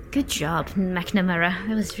 Good job, McNamara.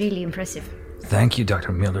 That was really impressive. Thank you,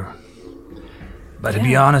 Dr. Miller. But to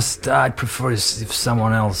be honest, I'd prefer if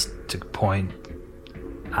someone else took point.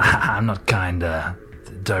 I'm not kinda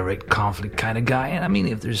the direct conflict kind of guy. And I mean,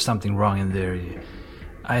 if there's something wrong in there,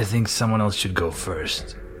 I think someone else should go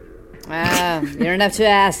first. You don't have to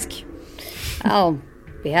ask. I'll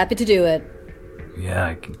be happy to do it. Yeah,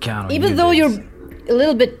 I can count on you. Even though Liz. you're a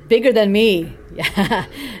little bit bigger than me.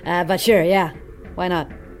 But sure, yeah. Why not?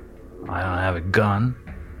 I don't have a gun.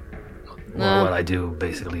 Well, I do,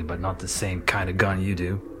 basically, but not the same kind of gun you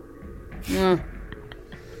do. I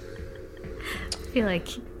feel like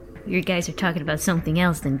you guys are talking about something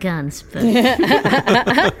else than guns, but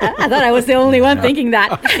I thought I was the only one thinking that.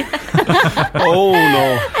 Oh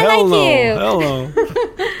no! Hell no! you. Hell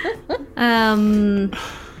no!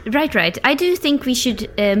 Right. I do think we should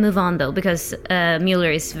move on though, because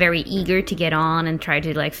Mueller is very eager to get on and try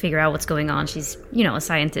to like figure out what's going on. She's, a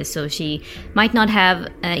scientist, so she might not have.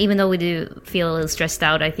 Even though we do feel a little stressed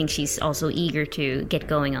out, I think she's also eager to get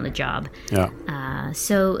going on the job. Yeah.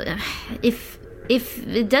 So if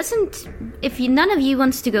none of you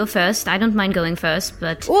wants to go first, I don't mind going first.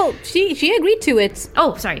 But Well, she agreed to it.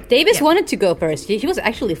 oh, sorry, Davis Yeah. wanted to go first. She was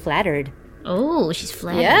actually flattered. Oh, she's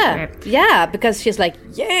flattered. Yeah. Sure. Yeah, because she's like,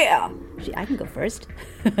 yeah, I can go first.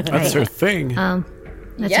 That's her thing. That's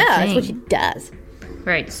Yeah, a that's what she thing. does.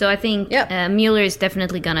 Right. So I think Yep. Mueller is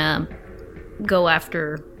definitely gonna go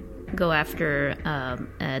after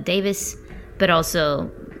Davis, but also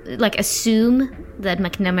like assume that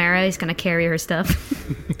McNamara is gonna carry her stuff.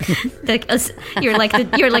 You're like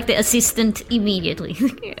the assistant immediately.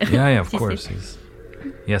 Yeah, of course.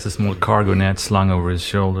 He has a small cargo net slung over his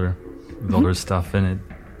shoulder with all her stuff in it.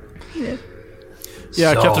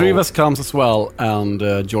 Yeah, So- Katarivas comes as well and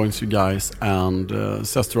joins you guys and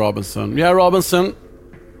says to Robinson, "Yeah, Robinson,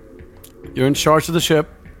 you're in charge of the ship.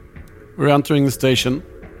 We're entering the station."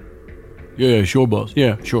 Yeah, sure, boss.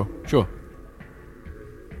 Yeah, sure.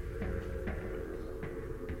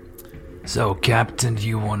 So, Captain, do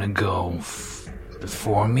you want to go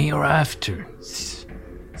before me or after?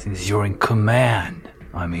 Since you're in command,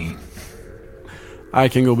 I mean. I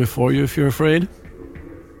can go before you if you're afraid.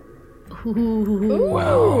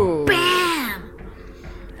 Well,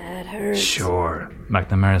 That hurts. sure.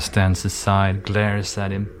 McNamara stands aside, glares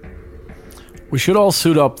at him. We should all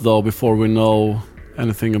suit up, though, before we know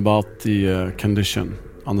anything about the condition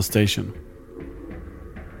on the station.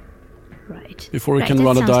 Right. Before we Right, can that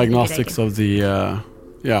run a sounds like a good diagnostics idea. of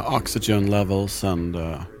the oxygen levels and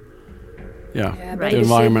Yeah, Right. the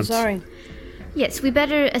environment. Sorry. Yes, we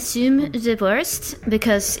better assume the worst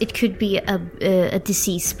because it could be a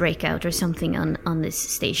disease breakout or something on this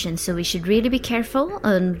station. So we should really be careful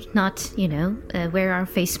and not, wear our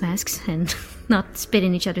face masks and not spit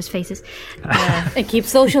in each other's faces. And keep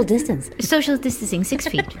social distance. Social distancing, 6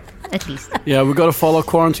 feet at least. Yeah, we got to follow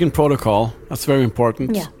quarantine protocol. That's very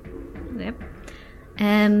important. Yeah. Yep.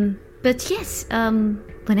 But yes,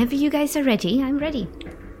 whenever you guys are ready, I'm ready.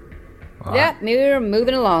 Yeah, we're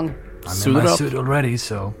moving along. I'm Suit in it my up. suit already,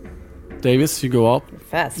 so... Davis, you go up.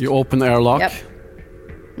 Fast. You open the airlock. Yep.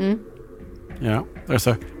 Yeah, there's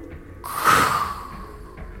a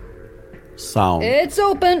sound. It's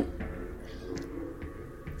open.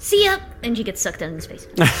 See ya! And she gets sucked out in space. See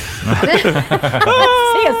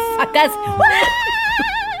you, suckers.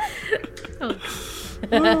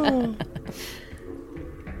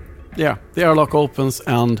 Yeah, the airlock opens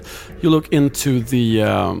and you look into the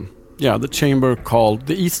chamber called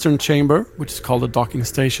the Eastern Chamber, which is called the docking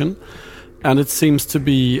station. And it seems to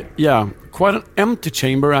be, quite an empty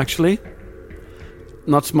chamber actually.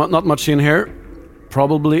 Not much in here.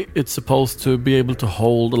 Probably it's supposed to be able to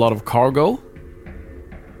hold a lot of cargo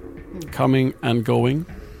coming and going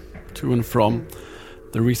to and from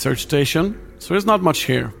the research station. So there's not much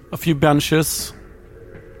here. A few benches.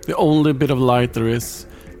 The only bit of light there is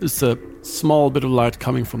a small bit of light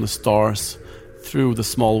coming from the stars through the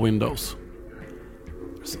small windows.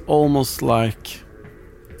 It's almost like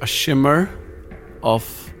a shimmer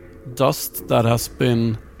of dust that has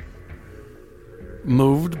been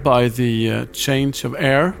moved by the change of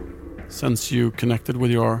air since you connected with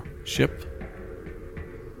your ship.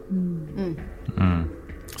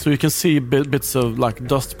 So you can see bits of like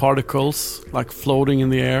dust particles like floating in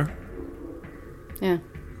the air. Yeah.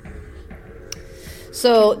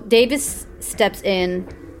 So Davis steps in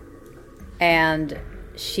and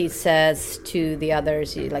she says to the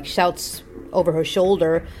others, she like shouts over her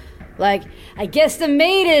shoulder, like, I guess the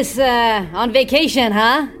maid is on vacation,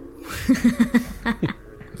 huh?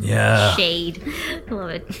 Yeah, Shade. Love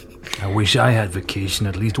it. I wish I had vacation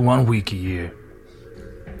at least 1 week a year.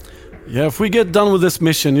 Yeah, if we get done with this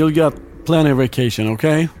mission, you'll get plenty of vacation,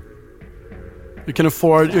 okay? You can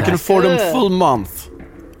afford them full month.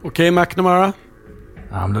 Okay, McNamara?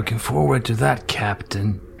 I'm looking forward to that,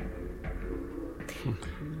 Captain.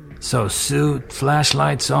 So, suit,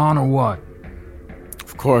 flashlights on, or what?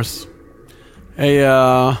 Of course. Hey,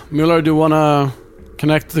 Mueller, do you want to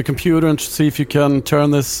connect to the computer and see if you can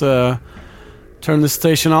turn this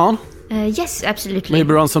station on? Yes, absolutely.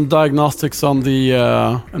 Maybe run some diagnostics on the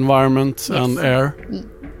environment and air.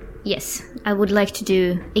 Yes, I would like to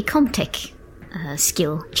do a Comtech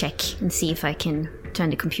skill check and see if I can turn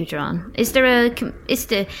the computer on. Can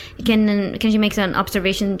you make an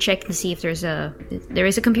observation check to see if there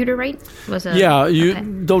is a computer, right? You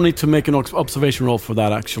don't need to make an observation roll for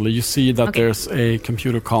that. Actually, you see that there's a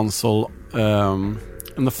computer console in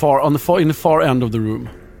the far end of the room.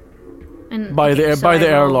 And, by the so I roll.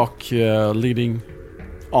 airlock leading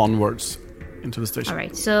onwards into the station. All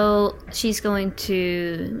right, so she's going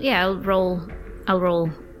to I'll roll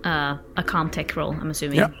a Comtech roll. I'm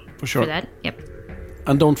assuming. Yeah, for sure. For that, yep.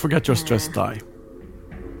 And don't forget your stress die.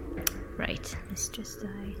 Right, stress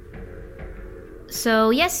die. So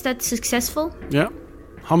yes, that's successful. Yeah.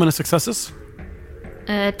 How many successes?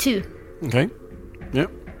 2. Okay. Yeah.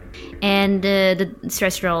 And the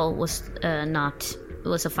stress roll was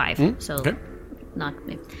was a 5. So okay. Not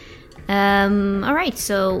me. All right.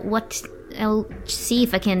 So I'll see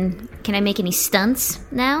if I can I make any stunts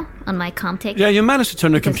now on my Comtech? Yeah, you managed to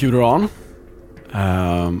turn the computer on.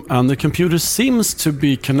 And the computer seems to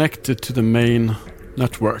be connected to the main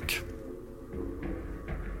network.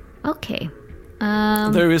 Okay.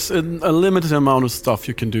 There is a limited amount of stuff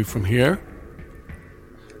you can do from here.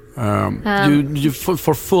 You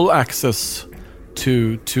for full access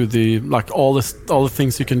to the all the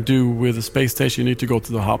things you can do with the space station, you need to go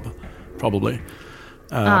to the hub, probably.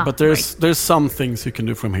 But there's some things you can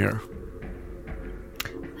do from here.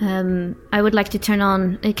 I would like to turn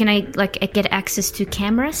on. Can I get access to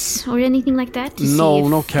cameras or anything like that?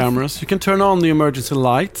 No cameras. You can turn on the emergency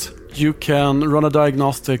light. You can run a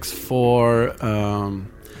diagnostics for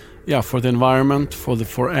the environment,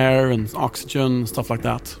 for air and oxygen, stuff like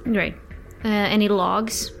that. Right. Any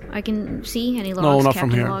logs I can see? Any logs? No, not from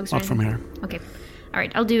here. Logs Not from here. Okay. All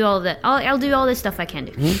right. I'll do all that. I'll do all the stuff I can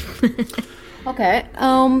do. Okay.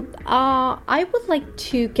 I would like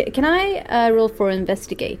to. Can I roll for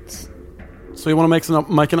investigate? So you want to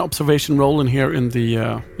make an observation roll in here in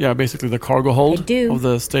the basically the cargo hold of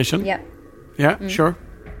the station? Yeah. Yeah, sure.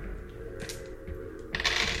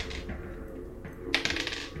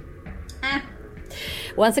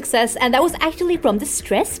 1 success, and that was actually from the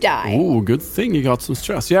stress die. Ooh, good thing you got some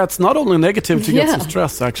stress. Yeah, it's not only negative to get Yeah. some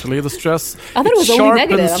stress, actually. The stress I thought it was only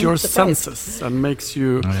negative. sharpens I'm your surprised. senses and makes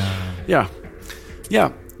you... Yeah.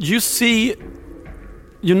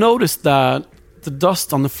 You notice that the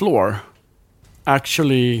dust on the floor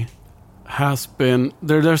actually has been...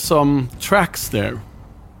 There's some tracks there.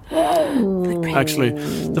 Actually,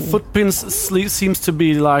 the footprints seems to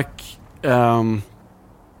be like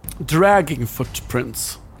dragging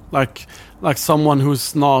footprints, like someone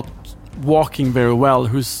who's not walking very well,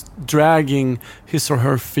 who's dragging his or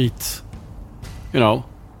her feet,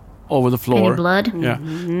 over the floor. Any blood? Yeah,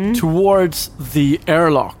 towards the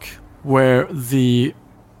airlock where the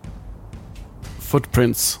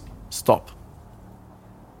footprints stop.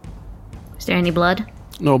 Is there any blood?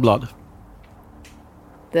 No blood.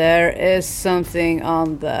 There is something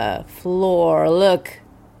on the floor. Look.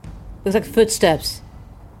 Looks like footsteps.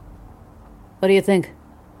 What do you think?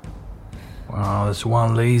 Wow, that's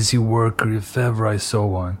one lazy worker if ever I saw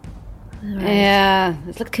one. Yeah,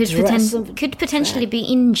 it's like Could potentially be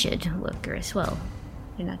injured worker as well.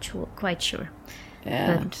 You're not quite sure.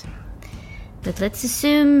 Yeah. But let's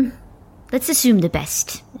assume the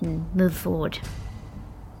best and move forward.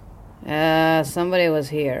 Somebody was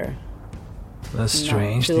here. That's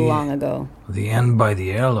strange. Not too long ago. The end by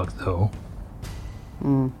the airlock, though.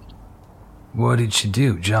 What did she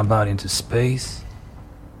do? Jump out into space?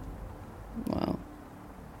 Well,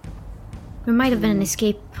 There might have been an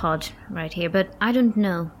escape pod right here, but I don't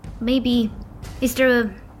know. Maybe is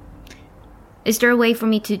there a way for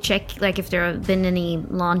me to check, like, if there have been any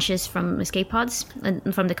launches from escape pods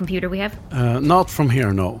from the computer we have? Not from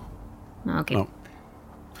here, no. Okay.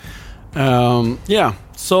 No.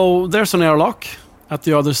 So there's an airlock at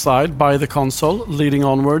the other side by the console, leading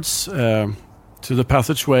onwards to the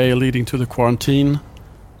passageway leading to the quarantine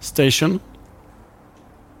station.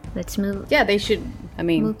 Let's move. yeah, they should,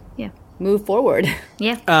 move forward.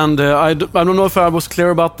 Yeah. And I don't know if I was clear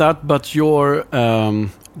about that, but your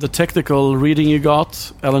the technical reading you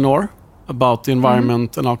got, Eleanor, about the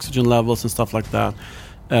environment and oxygen levels and stuff like that,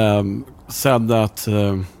 said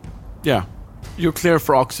that, you're clear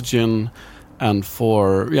for oxygen and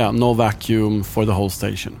for, no vacuum for the whole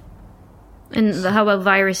station. And how about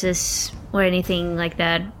viruses or anything like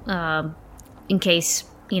that? In case,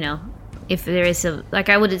 if there is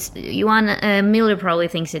Miller probably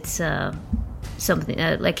thinks it's something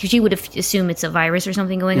like she would assume it's a virus or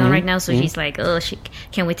something going on right now. So she's like,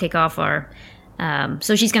 can we take off our?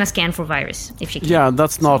 So she's gonna scan for virus if she can. Yeah,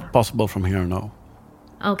 that's not possible from here, no.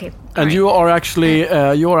 Okay. And alright. you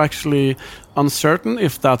are actually uncertain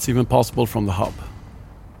if that's even possible from the hub.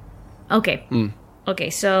 Okay. Okay.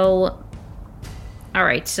 So. All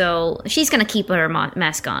right. So she's gonna keep her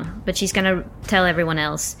mask on, but she's gonna tell everyone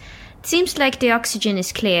else. It seems like the oxygen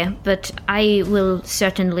is clear, but I will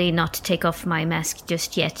certainly not take off my mask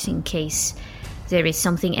just yet in case there is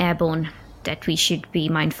something airborne that we should be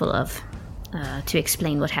mindful of to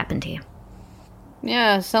explain what happened here.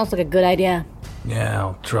 Yeah, sounds like a good idea. Yeah,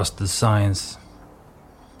 I'll trust the science.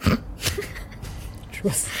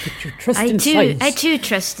 Trust I too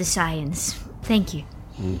trust the science. Thank you.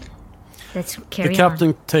 Let's carry The on.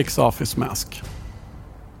 captain takes off his mask.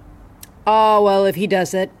 Oh, well, if he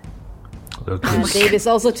does it. Look, Davis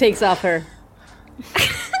also takes off her.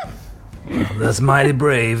 that's mighty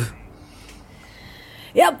brave.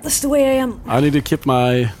 Yep, that's the way I am. I need to keep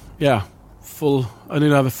my, I need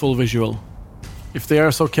to have a full visual. If the air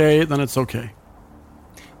is okay, then it's okay.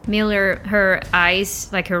 Miller, her eyes,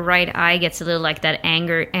 like her right eye, gets a little like that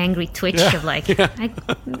angry twitch of like.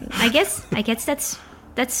 I guess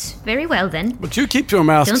that's very well then. But you keep your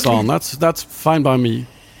masks Don't- on. That's fine by me.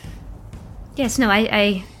 Yes, no,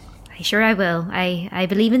 I sure I will. I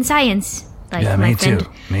believe in science, like Yeah, my me friend too.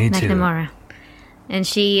 Me too. McNamara. And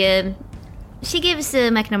she gives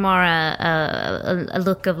McNamara a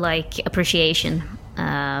look of like appreciation,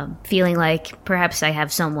 feeling like perhaps I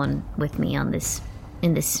have someone with me in this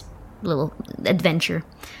little adventure.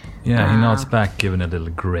 Yeah, he nods back, giving a little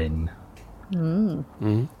grin. And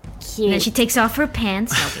then she takes off her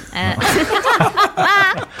pants.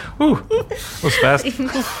 Was fast.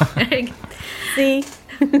 See?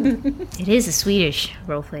 It is a Swedish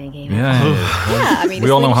role-playing game. Yeah. Yeah, I mean,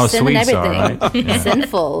 We all know how sin and Swedes are, everything. right?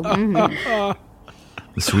 Sinful. The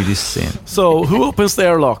Swedish sin. So who opens the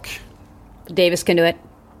airlock? Davis can do it.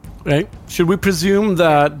 Right? Should we presume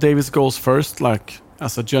that Davis goes first, like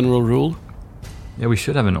as a general rule? Yeah, we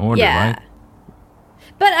should have an order, Yeah. right?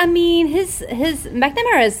 But I mean, his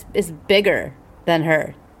McNamara is bigger than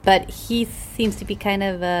her, but he seems to be kind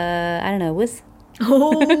of I don't know,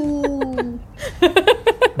 Oh,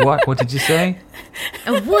 What did you say?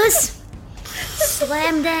 A wuss.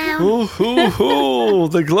 Slam down. Ooh,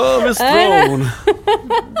 the glove is thrown.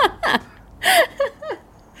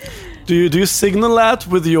 Do you signal that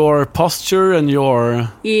with your posture and your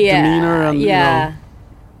demeanor and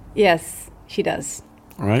Yes, she does.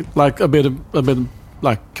 Right, like a bit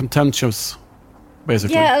like contentious,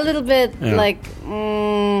 basically. Yeah, a little bit Yeah. like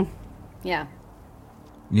yeah.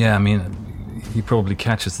 Yeah, I mean, he probably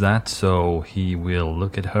catches that, so he will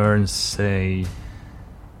look at her and say,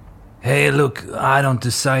 "Hey, look, I don't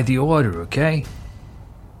decide the order, okay?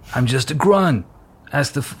 I'm just a grunt,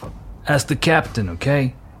 as the captain,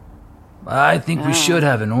 okay? I think we should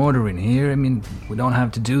have an order in here. I mean, we don't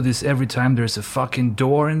have to do this every time there's a fucking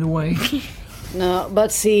door in the way." No,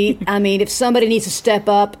 but see, I mean, if somebody needs to step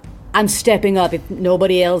up, I'm stepping up. If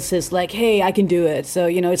nobody else is like, hey, I can do it. So,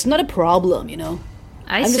 it's not a problem,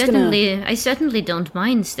 I certainly don't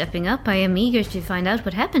mind stepping up. I am eager to find out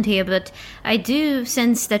what happened here, but I do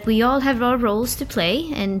sense that we all have our roles to play,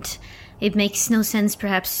 and it makes no sense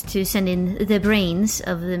perhaps to send in the brains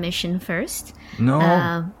of the mission first. No,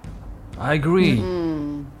 I agree.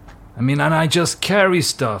 I mean, and I just carry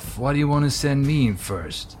stuff. Why do you want to send me in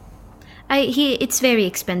first? It's very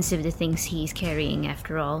expensive, the things he's carrying,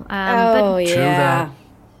 after all. yeah. True that.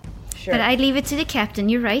 Sure. But I leave it to the captain.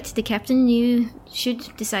 You're right. The captain, you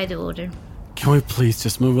should decide the order. Can we please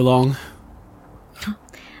just move along?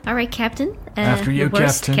 All right, captain. After you, the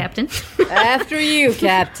worst Captain. After you,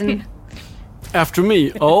 Captain. After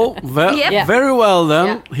me. Oh, Yep. Yeah. very well then.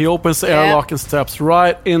 Yeah. He opens the Yeah. airlock and steps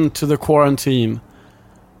right into the quarantine,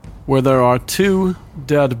 where there are 2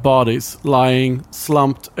 dead bodies lying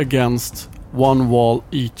slumped against one wall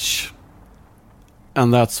each.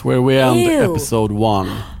 And that's where we end Ew. episode 1.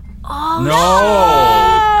 No!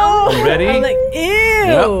 Already? I'm like, ew.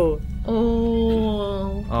 Yep.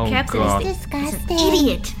 Oh, captain God. is an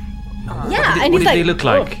idiot. Yeah, and What he's did like, they look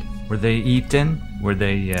like? Were they eaten? Were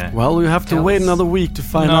they... Well, you have to Tell wait us. another week to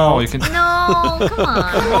find no, out. you can... No,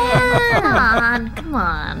 come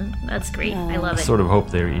on. That's great. I love it. sort of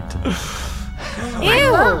hope they're eaten. ew.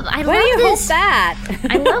 I Why do you love hope this. that?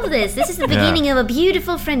 I love this. This is the beginning of a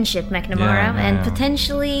beautiful friendship, McNamara, Yeah, and yeah.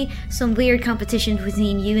 potentially some weird competition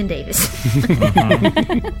between you and Davis.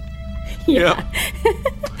 Yeah.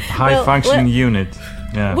 High-functioning unit.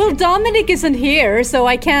 Yeah. Well, Dominic isn't here, so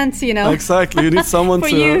I can't, Exactly. You need someone for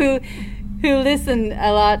to... you who listen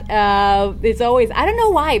a lot, it's always, I don't know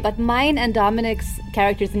why, but mine and Dominic's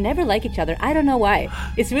characters never like each other. I don't know why.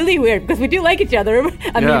 It's really weird because we do like each other.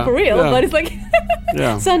 I Yeah, mean, for real, yeah. but it's like.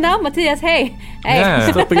 Yeah. So now, Matthias, hey.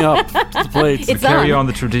 Yeah. Stepping up to the plate. It's Carry on. on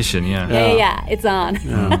the tradition, yeah. Yeah, it's on.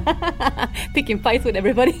 Picking fights with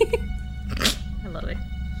everybody. I love it.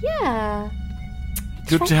 Yeah.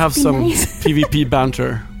 Good to have be some nice. PvP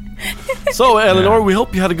banter. So, Eleanor, we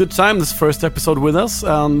hope you had a good time this first episode with us,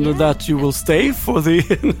 and that you will stay for the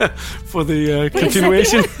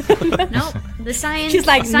continuation. No, the science. She's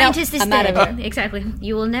like, no, scientist is I'm out dead. of Exactly.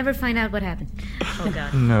 You will never find out what happened. Oh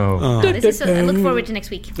God. No. This is I look forward to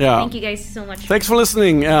next week. Yeah. Thank you guys so much. Thanks for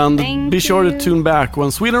listening, and Thank be sure to you. tune back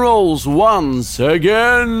when Sweden rolls once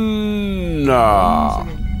again.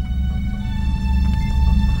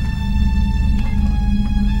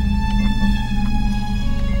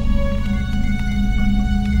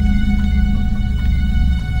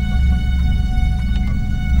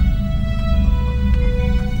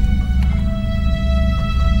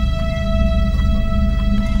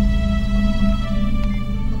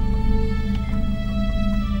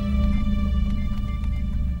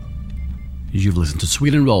 You've listened to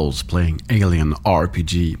Sweden Rolls playing Alien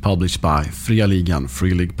RPG, published by Fria Ligan,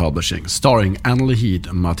 Free League Publishing, starring Anneli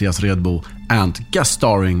Heed, Matthias Redbo, and guest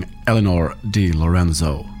starring Eleanor Di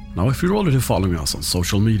Lorenzo. Now, if you're already following us on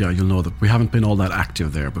social media, you'll know that we haven't been all that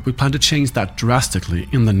active there, but we plan to change that drastically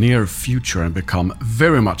in the near future and become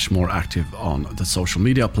very much more active on the social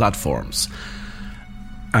media platforms.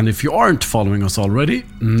 And if you aren't following us already,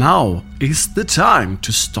 now is the time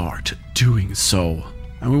to start doing so.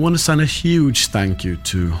 And we want to send a huge thank you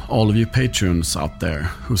to all of you patrons out there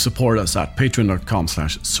who support us at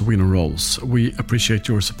patreon.com/SwedenRolls. We appreciate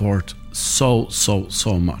your support so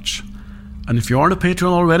much. And if you aren't a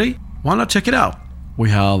patron already, why not check it out?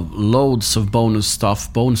 We have loads of bonus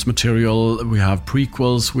stuff, bonus material, we have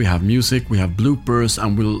prequels, we have music, we have bloopers,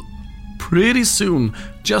 and we'll pretty soon,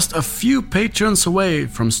 just a few patrons away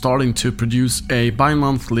from starting to produce a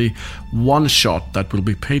bi-monthly one-shot that will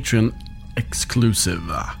be Patreon exclusive.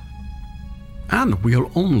 And we are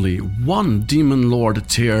only one Demon Lord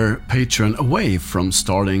tier patron away from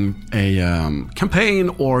starting a campaign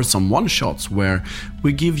or some one-shots where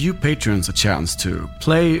we give you patrons a chance to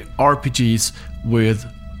play RPGs with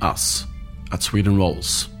us at Sweden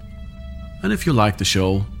Rolls. And if you like the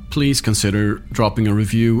show, please consider dropping a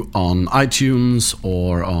review on iTunes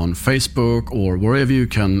or on Facebook or wherever you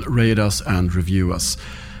can rate us and review us.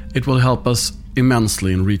 It will help us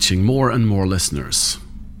immensely in reaching more and more listeners.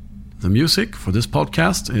 The music for this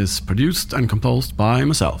podcast is produced and composed by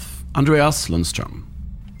myself, Andreas Lundström.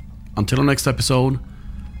 Until our next episode,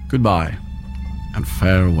 goodbye and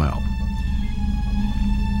farewell.